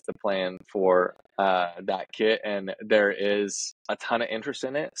 That is the plan for that kit, and there is a ton of interest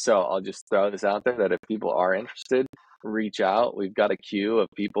in it. So I'll just throw this out there that if people are interested, reach out. We've got a queue of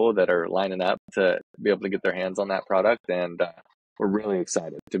people that are lining up to be able to get their hands on that product, and we're really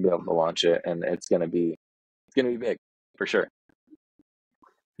excited to be able to launch it. And it's gonna be big for sure.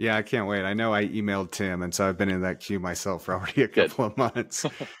 Yeah, I can't wait. I know I emailed Tim, and so I've been in that queue myself for already a Good. couple of months.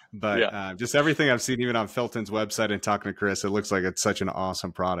 But Yeah. just everything I've seen, even on Felton's website and talking to Chris, it looks like it's such an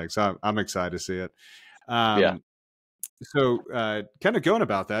awesome product. So I'm excited to see it. Yeah. Um, so kind of going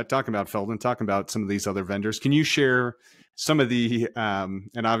about that, talking about Felton, talking about some of these other vendors, can you share some of the,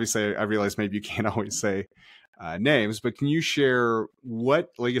 and obviously I realize maybe you can't always say names, but can you share what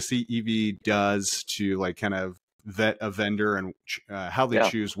Legacy EV does to like kind of vet a vendor and how they Yeah.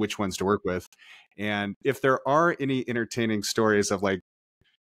 choose which ones to work with? And if there are any entertaining stories of like,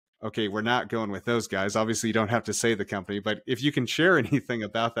 okay, we're not going with those guys. Obviously, you don't have to say the company, but if you can share anything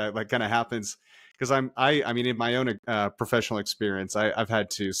about that, like kind of happens, because I mean, in my own professional experience, I've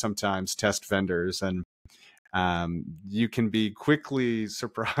had to sometimes test vendors, and you can be quickly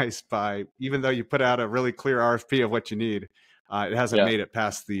surprised by, even though you put out a really clear RFP of what you need, it hasn't Yeah. made it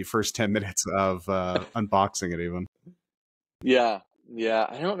past the first 10 minutes of unboxing it even. Yeah. Yeah.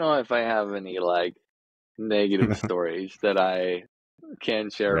 I don't know if I have any like negative stories that I can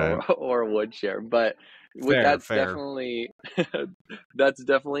share Right. or would share, but Fair, that's fair. definitely that's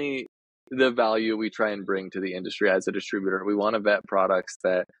definitely the value we try and bring to the industry as a distributor. We want to vet products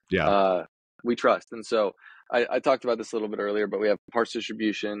that Yeah. uh, we trust, and so I talked about this a little bit earlier, but we have parts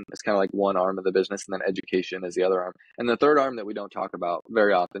distribution as kind of like one arm of the business, and then education is the other arm, and the third arm that we don't talk about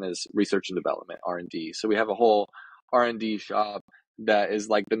very often is research and development, R&D. So we have a whole R&D shop that is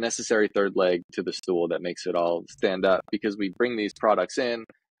like the necessary third leg to the stool that makes it all stand up, because we bring these products in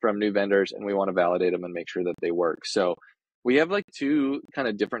from new vendors and we want to validate them and make sure that they work. So we have like two kind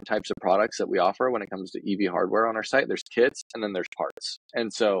of different types of products that we offer when it comes to EV hardware on our site. There's kits and then there's parts.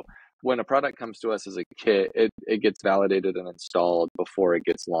 And so when a product comes to us as a kit, it gets validated and installed before it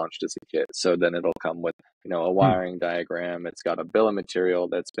gets launched as a kit. So then it'll come with, a wiring diagram. It's got a bill of material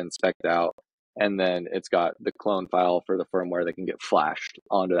that's been spec'd out. And then it's got the clone file for the firmware that can get flashed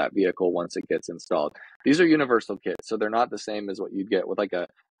onto that vehicle once it gets installed. These are universal kits, so they're not the same as what you'd get with like a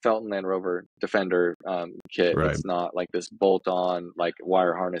Fellten Land Rover Defender kit. Right. It's not like this bolt-on like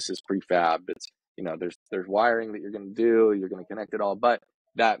wire harnesses prefab. It's there's wiring that you're going to do. You're going to connect it all, but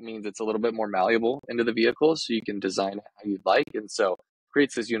that means it's a little bit more malleable into the vehicle, so you can design it how you'd like, and so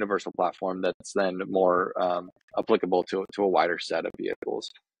creates this universal platform that's then more applicable to a wider set of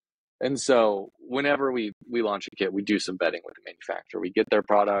vehicles. And so whenever we launch a kit, we do some vetting with the manufacturer. We get their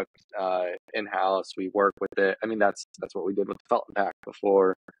product in-house. We work with it. I mean, that's what we did with the Fellten pack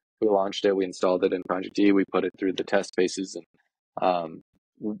before we launched it. We installed it in Project E. We put it through the test phases, and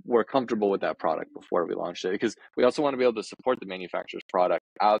we're comfortable with that product before we launched it, because we also want to be able to support the manufacturer's product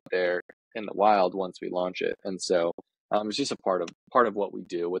out there in the wild once we launch it. And so it's just a part of what we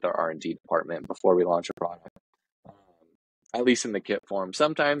do with our R&D department before we launch a product, at least in the kit form.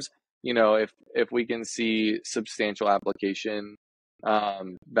 Sometimes, if we can see substantial application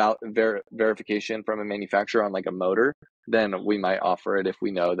verification from a manufacturer on like a motor, then we might offer it if we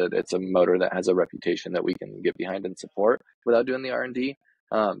know that it's a motor that has a reputation that we can get behind and support without doing the R&D.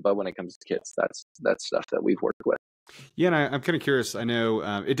 But when it comes to kits, that's stuff that we've worked with. Yeah, and I'm kind of curious. I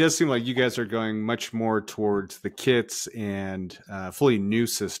know it does seem like you guys are going much more towards the kits and fully new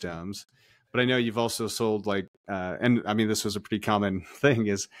systems. But I know you've also sold and I mean, this was a pretty common thing,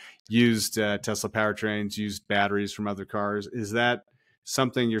 is used Tesla powertrains, used batteries from other cars. Is that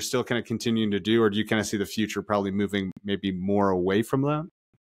something you're still kind of continuing to do, or do you kind of see the future probably moving maybe more away from that?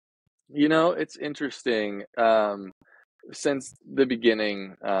 It's interesting. Since the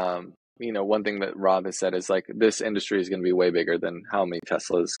beginning, one thing that Rob has said is like, this industry is going to be way bigger than how many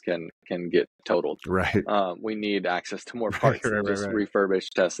Teslas can get totaled. Right. We need access to more parts than just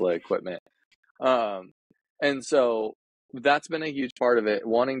refurbished Tesla equipment. And so that's been a huge part of it,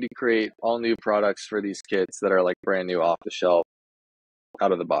 wanting to create all new products for these kits that are like brand new off the shelf,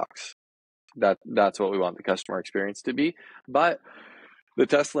 out of the box. That's what we want the customer experience to be. But the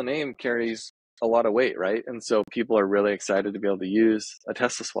Tesla name carries a lot of weight, right? And so people are really excited to be able to use a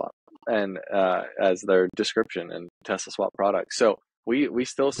Tesla swap and as their description and Tesla swap products. So we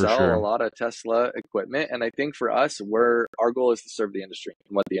still sell a lot of Tesla equipment, and I think for us, our goal is to serve the industry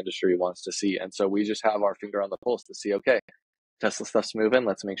and what the industry wants to see. And so we just have our finger on the pulse to see, okay, Tesla stuff's moving.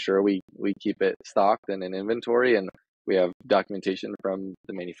 Let's make sure we keep it stocked and in inventory, and we have documentation from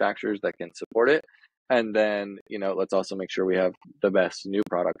the manufacturers that can support it. And then, let's also make sure we have the best new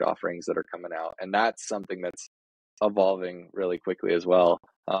product offerings that are coming out. And that's something that's evolving really quickly as well.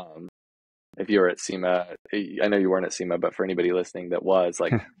 If you were at SEMA, I know you weren't at SEMA, but for anybody listening that was,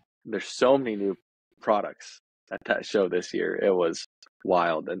 like, there's so many new products at that show this year. It was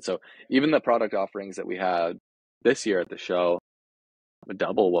wild. And so even the product offerings that we had this year at the show would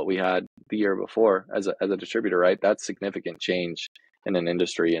double what we had the year before as a distributor, right? That's significant change in an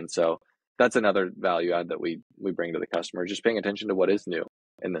industry. And so that's another value add that we bring to the customer, just paying attention to what is new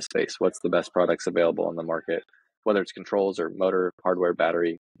in this space. What's the best products available on the market, whether it's controls or motor, hardware,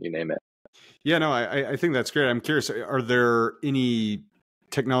 battery, you name it. Yeah, no, I think that's great. I'm curious, are there any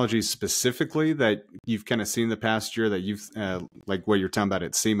technologies specifically that you've kind of seen the past year that you've, like what you're talking about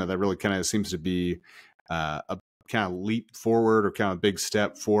at SEMA, that really kind of seems to be a kind of leap forward or kind of a big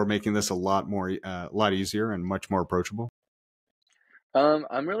step for making this a lot easier and much more approachable?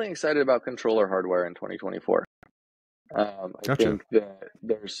 I'm really excited about controller hardware in 2024. I think that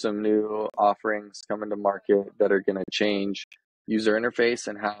there's some new offerings coming to market that are going to change user interface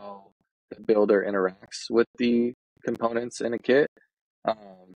and how the builder interacts with the components in a kit. I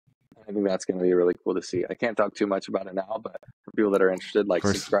think that's going to be really cool to see. I can't talk too much about it now, but for people that are interested,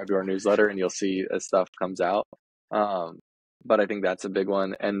 subscribe to our newsletter and you'll see as stuff comes out. But I think that's a big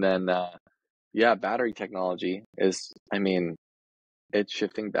one. And then, battery technology is, it's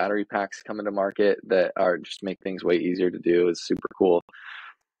shifting battery packs coming to market that are just make things way easier to do is super cool.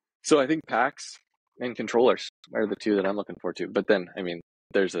 So I think packs and controllers are the two that I'm looking forward to. But then,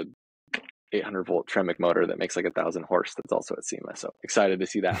 there's a 800 volt Tremec motor that makes like 1,000 horse that's also at SEMA. So excited to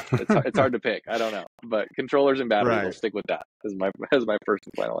see that. It's hard to pick. I don't know, but controllers and batteries, we'll stick with that as my first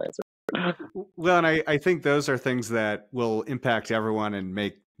and final answer. Well, and I think those are things that will impact everyone and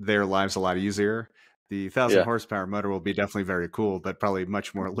make their lives a lot easier. The 1,000 horsepower motor will be definitely very cool, but probably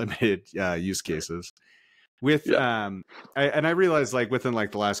much more limited use cases. With Yeah. I realize like within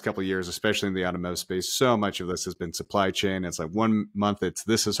like the last couple of years, especially in the automotive space, so much of this has been supply chain. It's like one month it's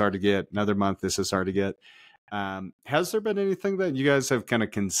this is hard to get, another month this is hard to get. Has there been anything that you guys have kind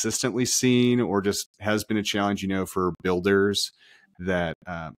of consistently seen, or just has been a challenge, for builders that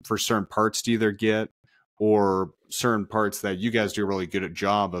for certain parts to either get, or certain parts that you guys do a really good at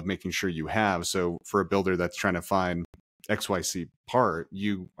job of making sure you have? So for a builder that's trying to find XYZ part,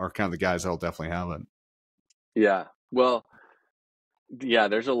 you are kind of the guys that'll definitely have it. Yeah. Well, yeah,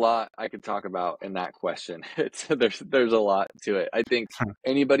 there's a lot I could talk about in that question. There's a lot to it. I think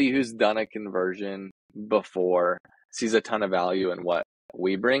anybody who's done a conversion before sees a ton of value in what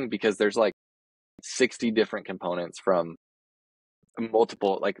we bring, because there's like 60 different components from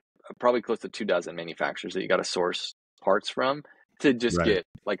multiple, like probably close to 24 manufacturers that you got to source parts from to just Right. get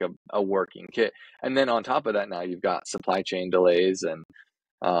like a working kit. And then on top of that, now you've got supply chain delays. And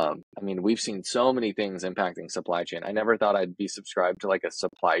I mean, we've seen so many things impacting supply chain. I never thought I'd be subscribed to like a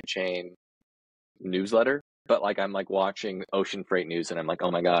supply chain newsletter, but like I'm like watching ocean freight news and I'm like,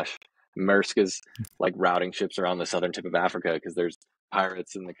 oh my gosh, Maersk is like routing ships around the southern tip of Africa because there's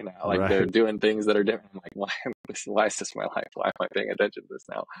pirates in the canal. Like they're Right. doing things that are different. I'm like, why is this my life? Why am I paying attention to this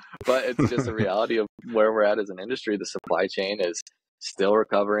now? But it's just a reality of where we're at as an industry. The supply chain is still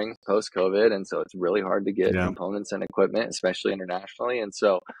recovering post COVID. And so it's really hard to get Yeah. components and equipment, especially internationally. And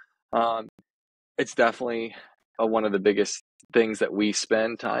so um, it's definitely one of the biggest things that we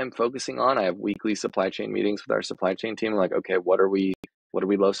spend time focusing on. I have weekly supply chain meetings with our supply chain team. Like, okay, what are we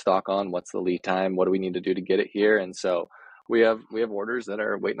low stock on? What's the lead time? What do we need to do to get it here? And so we have orders that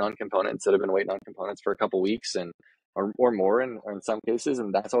are waiting on components that have been waiting on components for a couple weeks and or more in some cases.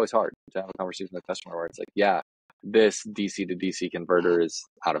 And that's always hard to have a conversation with the customer where it's like, yeah, this DC to DC converter is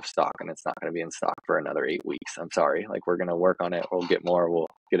out of stock and it's not going to be in stock for another 8 weeks. I'm sorry. Like, we're going to work on it. We'll get more. We'll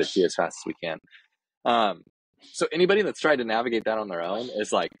get it to you as fast as we can. So anybody that's tried to navigate that on their own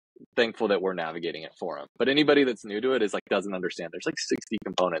is like thankful that we're navigating it for them. But anybody that's new to it is like doesn't understand. There's like 60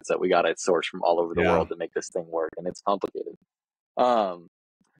 components that we got to source from all over the Yeah. world to make this thing work, and it's complicated. Um,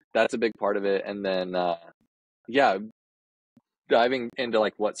 that's a big part of it. And then yeah, diving into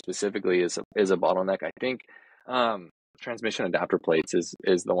like what specifically is a bottleneck. I think transmission adapter plates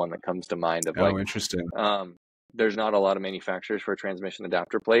is the one that comes to mind of like Oh, interesting. there's not a lot of manufacturers for transmission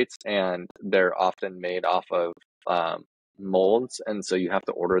adapter plates, and they're often made off of molds, and so you have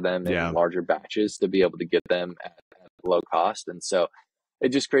to order them in Yeah. larger batches to be able to get them at low cost. And so it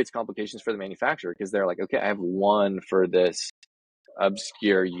just creates complications for the manufacturer, because they're like, okay, I have one for this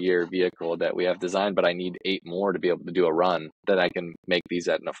obscure year vehicle that we have designed, but I need 8 more to be able to do a run that I can make these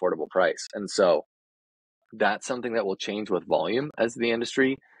at an affordable price. And so that's something that will change with volume as the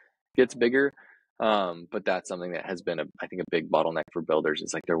industry gets bigger. But that's something that has been I think a big bottleneck for builders.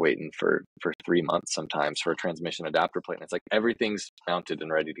 Is like they're waiting for 3 months sometimes for a transmission adapter plate. And it's like everything's mounted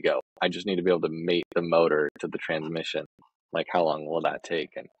and ready to go. I just need to be able to mate the motor to the transmission. Like, how long will that take?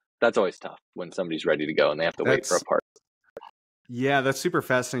 And that's always tough when somebody's ready to go and they have to wait for a That's part. Yeah, that's super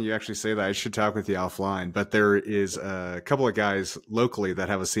fascinating. You actually say that. I should talk with you offline, but there is a couple of guys locally that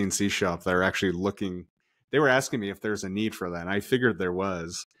have a CNC shop that are actually looking. They were asking me if there's a need for that. And I figured there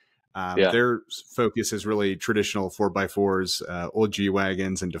was. Yeah. Their focus is really traditional 4x4s, old G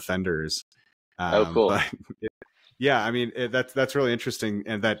wagons, and Defenders. Oh, cool. But yeah, I mean that's really interesting,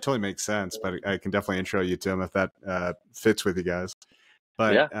 and that totally makes sense. But I can definitely intro you to them if that fits with you guys.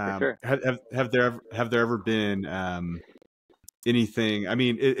 But Yeah, for sure. have there ever been anything? I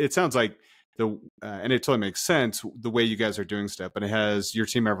mean, it sounds like and it totally makes sense the way you guys are doing stuff. But has your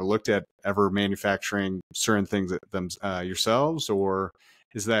team ever looked at ever manufacturing certain things yourselves, or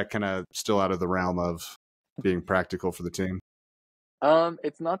is that kind of still out of the realm of being practical for the team?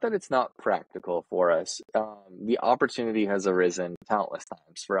 It's not that it's not practical for us. The opportunity has arisen countless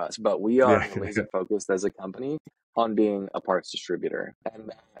times for us, but we Yeah, are laser focused as a company on being a parts distributor.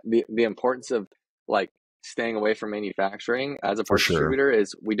 And the importance of like staying away from manufacturing as a for parts sure. distributor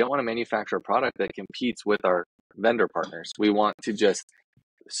is we don't want to manufacture a product that competes with our vendor partners. We want to just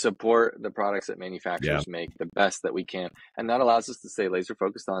support the products that Yeah, manufacturers make the best that we can. And that allows us to stay laser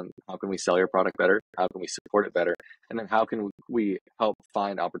focused on how can we sell your product better? How can we support it better? And then how can we help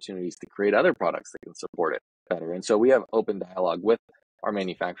find opportunities to create other products that can support it better? And so we have open dialogue with our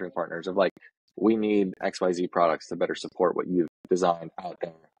manufacturing partners of like, we need XYZ products to better support what you've designed out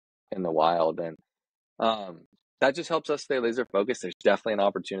there in the wild. And that just helps us stay laser focused. There's definitely an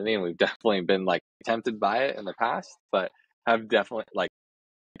opportunity, and we've definitely been like tempted by it in the past, but have definitely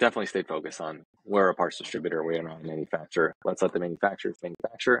stayed focused on we're a parts distributor, we are not a manufacturer. Let's let the manufacturers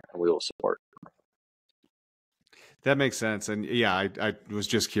manufacture, and we will support. That makes sense. And yeah, I was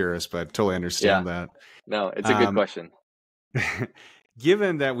just curious, but totally Yeah, understand that. no, it's a good Um, question.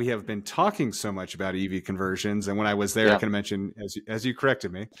 given that we have been talking so much about EV conversions, and when I was there, I Yeah, kind of mentioned, as you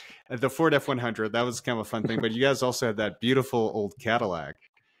corrected me, the Ford F100, that was kind of a fun thing. But you guys also had that beautiful old Cadillac.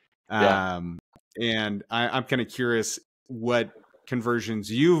 yeah. Um, and I'm kind of curious what conversions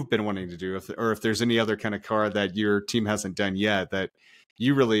you've been wanting to do, or if there's any other kind of car that your team hasn't done yet that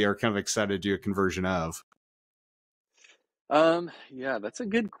you really are kind of excited to do a conversion of. Yeah, that's a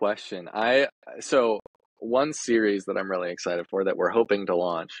good question. So one series that I'm really excited for that we're hoping to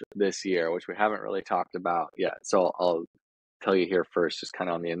launch this year, which we haven't really talked about yet. So I'll tell you here first, just kind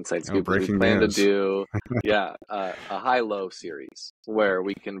of on the inside Oh, scoop, is we breaking plan to news. do, yeah, a high-low series where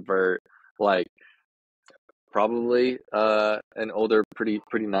we convert like probably an older, pretty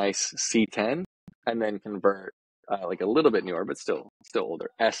nice C10, and then convert like a little bit newer, but still older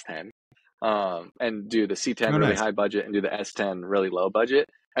S10, and do the C10 Oh, really nice. high budget and do the S10 really low budget,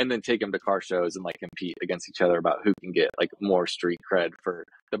 and then take them to car shows and like compete against each other about who can get like more street cred for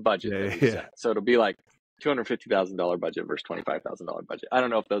the budget Yeah, that yeah, we've yeah. set. So it'll be like $250,000 budget versus $25,000 budget. I don't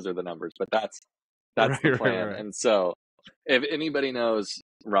know if those are the numbers, but that's Right, the right, plan. right. And so if anybody knows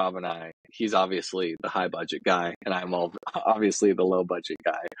Rob and I, he's obviously the high budget guy, and I'm obviously the low budget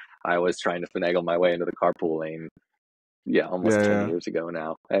guy. I was trying to finagle my way into the carpool lane, yeah, almost Yeah, 10 yeah. years ago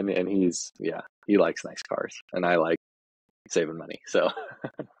now. And he's, yeah, he likes nice cars, and I like saving money. So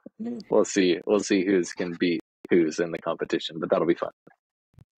we'll see who's can beat who's in the competition, but that'll be fun.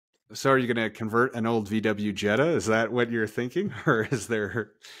 So are you going to convert an old VW Jetta? Is that what you're thinking? Or is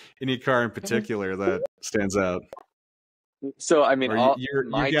there any car in particular that stands out? So I mean, Or all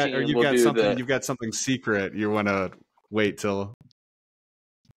my team will do the you've got something secret you want to wait till.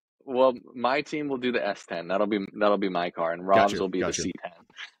 well, my team will do the S10. That'll be my car, and Rob's will be the Got you.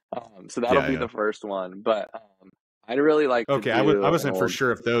 C10. So that'll Yeah, be yeah. the first one. But I'd really like to Okay, I do an wasn't for old.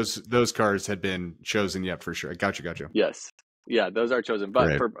 sure if those cars had been chosen yet for sure. Got you. Yes, yeah, those are chosen. But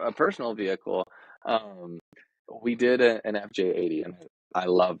Great. for a personal vehicle, um, we did an FJ80, and I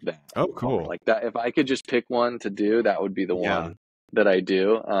love that Oh, car. cool. Like that, if I could just pick one to do, that would be the Yeah. one that I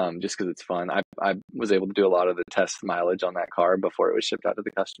do. Just because it's fun. I was able to do a lot of the test mileage on that car before it was shipped out to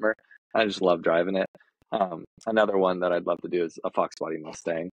the customer. I just love driving it. Another one that I'd love to do is a Fox Body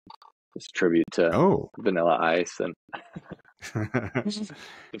Mustang. Just tribute to Oh. Vanilla Ice and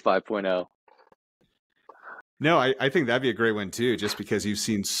the 5.0. No, I think that'd be a great one too, just because you've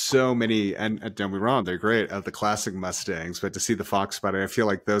seen so many, and don't get me wrong, they're great of the classic Mustangs, but to see the Fox Body, I feel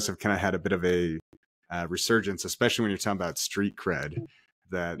like those have kind of had a bit of a resurgence, especially when you're talking about street cred.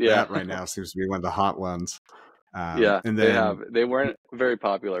 Yeah. That right now seems to be one of the hot ones. Yeah, And they then, have. They weren't very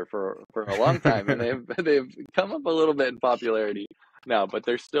popular for a long time, and they've come up a little bit in popularity now. But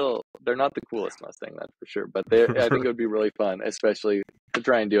they're not the coolest Mustang, that's for sure. But I think it would be really fun, especially to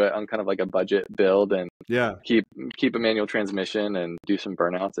try and do it on kind of like a budget build and yeah, keep a manual transmission and do some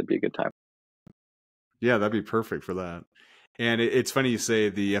burnouts. It'd be a good time. yeah, that'd be perfect for that. And it's funny you say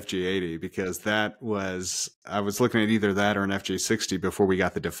the FJ80 because I was looking at either that or an FJ60 before we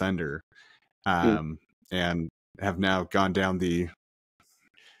got the Defender, Mm, and have now gone down the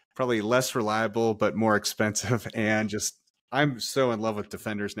probably less reliable but more expensive, and just I'm so in love with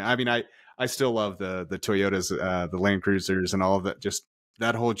Defenders now. I mean, I still love the Toyotas, the Land Cruisers, and all of that. Just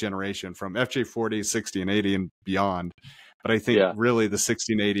that whole generation from FJ40, 60, and 80 and beyond. But I think yeah, really the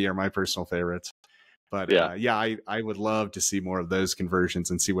 60 and 80 are my personal favorites. But yeah, yeah, I would love to see more of those conversions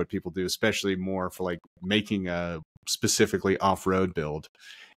and see what people do, especially more for like making a specifically off-road build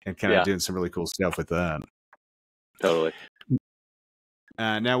and kind of yeah, doing some really cool stuff with that. totally.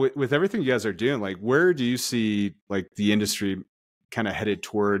 Now, with everything you guys are doing, like, where do you see like the industry kind of headed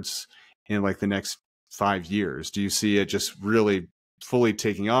towards in like the next 5 years? Do you see it just really fully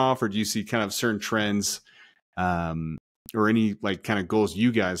taking off, or do you see kind of certain trends, um, or any like kind of goals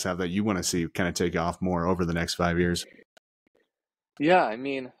you guys have that you want to see kind of take off more over the next 5 years? Yeah, I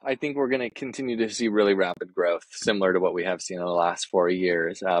mean, I think we're going to continue to see really rapid growth, similar to what we have seen in the last 4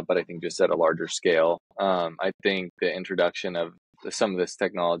 years, but I think just at a larger scale. I think the introduction of some of this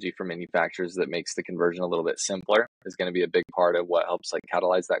technology for manufacturers that makes the conversion a little bit simpler is going to be a big part of what helps like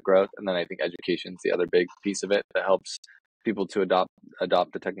catalyze that growth. And then I think education is the other big piece of it that helps people to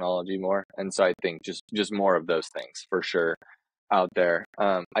adopt the technology more. And so I think just more of those things for sure out there.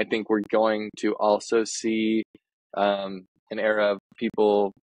 I think we're going to also see an era of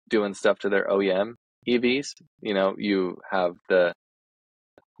people doing stuff to their OEM EVs. You know, you have the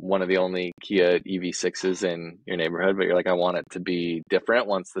one of the only Kia EV6s in your neighborhood, but you're like, I want it to be different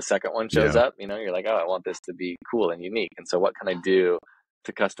once the second one shows Yeah. up. You know, you're like, oh, I want this to be cool and unique. And so what can I do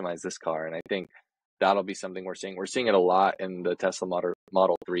to customize this car? And I think that'll be something we're seeing. We're seeing it a lot in the Tesla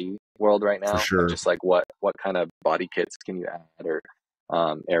Model 3 world right For now, of sure. just like what kind of body kits can you add, or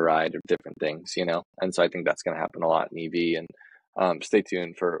air ride, or different things, And so I think that's going to happen a lot in EV, and stay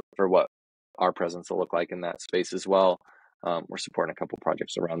tuned for what our presence will look like in that space as well. We're supporting a couple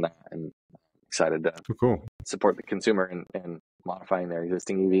projects around that, and excited to Oh, cool. support the consumer in modifying their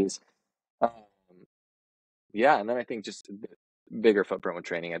existing EVs. Um, yeah, and then I think just bigger footprint with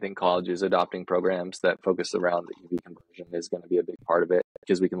training. I think colleges adopting programs that focus around the EV conversion is going to be a big part of it,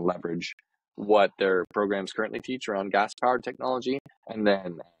 because we can leverage what their programs currently teach around gas powered technology, and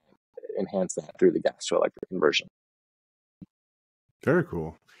then enhance that through the gas to electric conversion. Very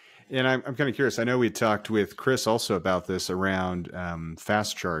cool. And I'm kind of curious. I know we talked with Chris also about this around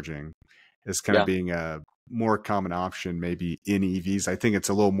fast charging as kind of Yeah. being a more common option maybe in EVs. I think it's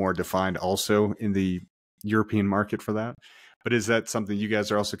a little more defined also in the European market for that. But is that something you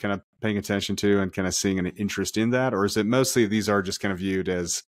guys are also kind of paying attention to and kind of seeing an interest in that? Or is it mostly these are just kind of viewed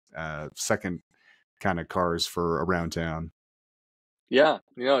as second kind of cars for around town? Yeah,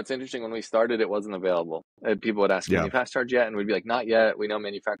 it's interesting. When we started, it wasn't available. And people would ask, "Can Yeah, you fast charge yet?" And we'd be like, "Not yet. We know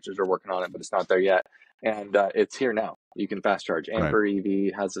manufacturers are working on it, but it's not there yet." And it's here now. You can fast charge. right. Amper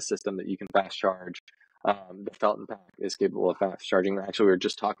EV has a system that you can fast charge. The Fellten pack is capable of fast charging. Actually, we were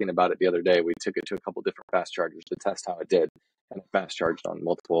just talking about it the other day. We took it to a couple different fast chargers to test how it did, and it fast charged on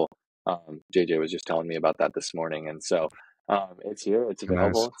multiple. JJ was just telling me about that this morning, and so it's here, it's Nice.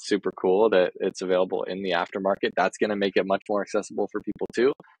 available. It's super cool that it's available in the aftermarket. That's going to make it much more accessible for people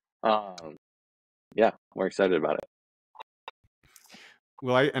too. Yeah, we're excited about it.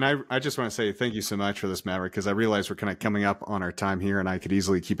 Well, I just want to say thank you so much for this, Maverick, because I realize we're kind of coming up on our time here, and I could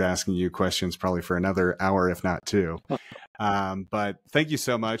easily keep asking you questions probably for another hour, if not two. But thank you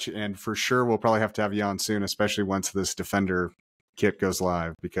so much, and for sure we'll probably have to have you on soon, especially once this Defender kit goes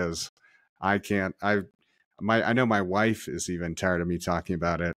live, because I can't. I know my wife is even tired of me talking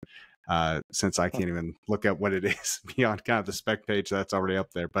about it, since I can't even look at what it is beyond kind of the spec page that's already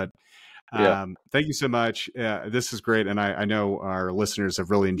up there. But Yeah, thank you so much. This is great. And I know our listeners have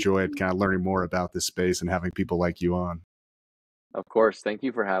really enjoyed kind of learning more about this space and having people like you on. of course. Thank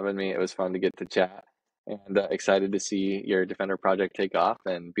you for having me. It was fun to get to chat, and excited to see your Defender project take off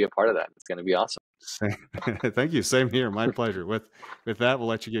and be a part of that. It's going to be awesome. Same. Thank you. Same here. My pleasure. With that, we'll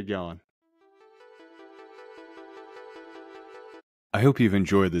let you get going. I hope you've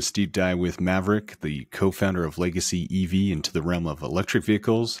enjoyed this deep dive with Maverick, the co-founder of Legacy EV, into the realm of electric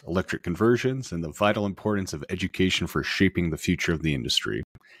vehicles, electric conversions, and the vital importance of education for shaping the future of the industry.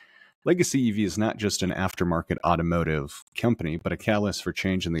 Legacy EV is not just an aftermarket automotive company, but a catalyst for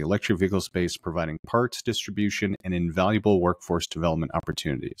change in the electric vehicle space, providing parts, distribution, and invaluable workforce development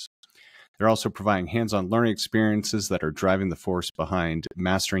opportunities. They're also providing hands-on learning experiences that are driving the force behind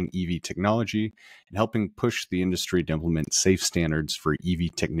mastering EV technology and helping push the industry to implement safe standards for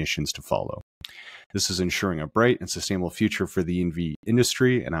EV technicians to follow. This is ensuring a bright and sustainable future for the EV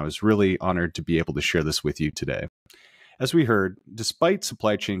industry, and I was really honored to be able to share this with you today. As we heard, despite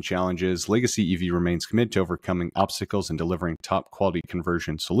supply chain challenges, Legacy EV remains committed to overcoming obstacles and delivering top-quality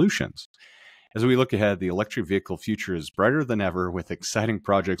conversion solutions. As we look ahead, the electric vehicle future is brighter than ever, with exciting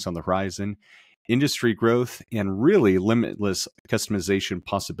projects on the horizon, industry growth, and really limitless customization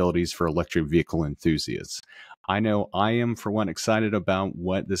possibilities for electric vehicle enthusiasts. I know I am, for one, excited about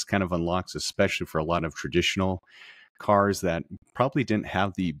what this kind of unlocks, especially for a lot of traditional cars that probably didn't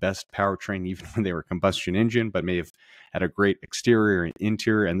have the best powertrain even when they were combustion engine, but may have had a great exterior and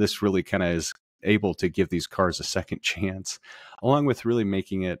interior. And this really kind of is able to give these cars a second chance, along with really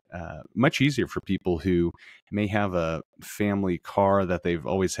making it much easier for people who may have a family car that they've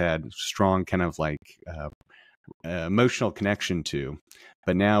always had strong kind of like emotional connection to.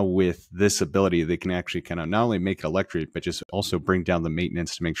 But now with this ability, they can actually kind of not only make it electric, but just also bring down the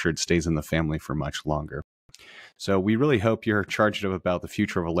maintenance to make sure it stays in the family for much longer. So we really hope you're charged up about the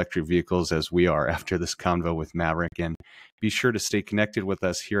future of electric vehicles as we are after this convo with Maverick. And be sure to stay connected with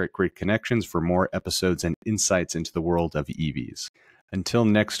us here at Great Connections for more episodes and insights into the world of EVs. Until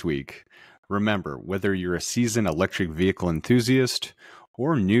next week, remember, whether you're a seasoned electric vehicle enthusiast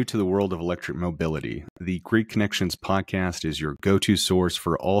or new to the world of electric mobility, the Great Connections podcast is your go-to source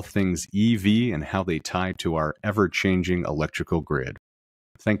for all things EV and how they tie to our ever-changing electrical grid.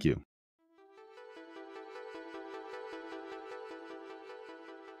 Thank you.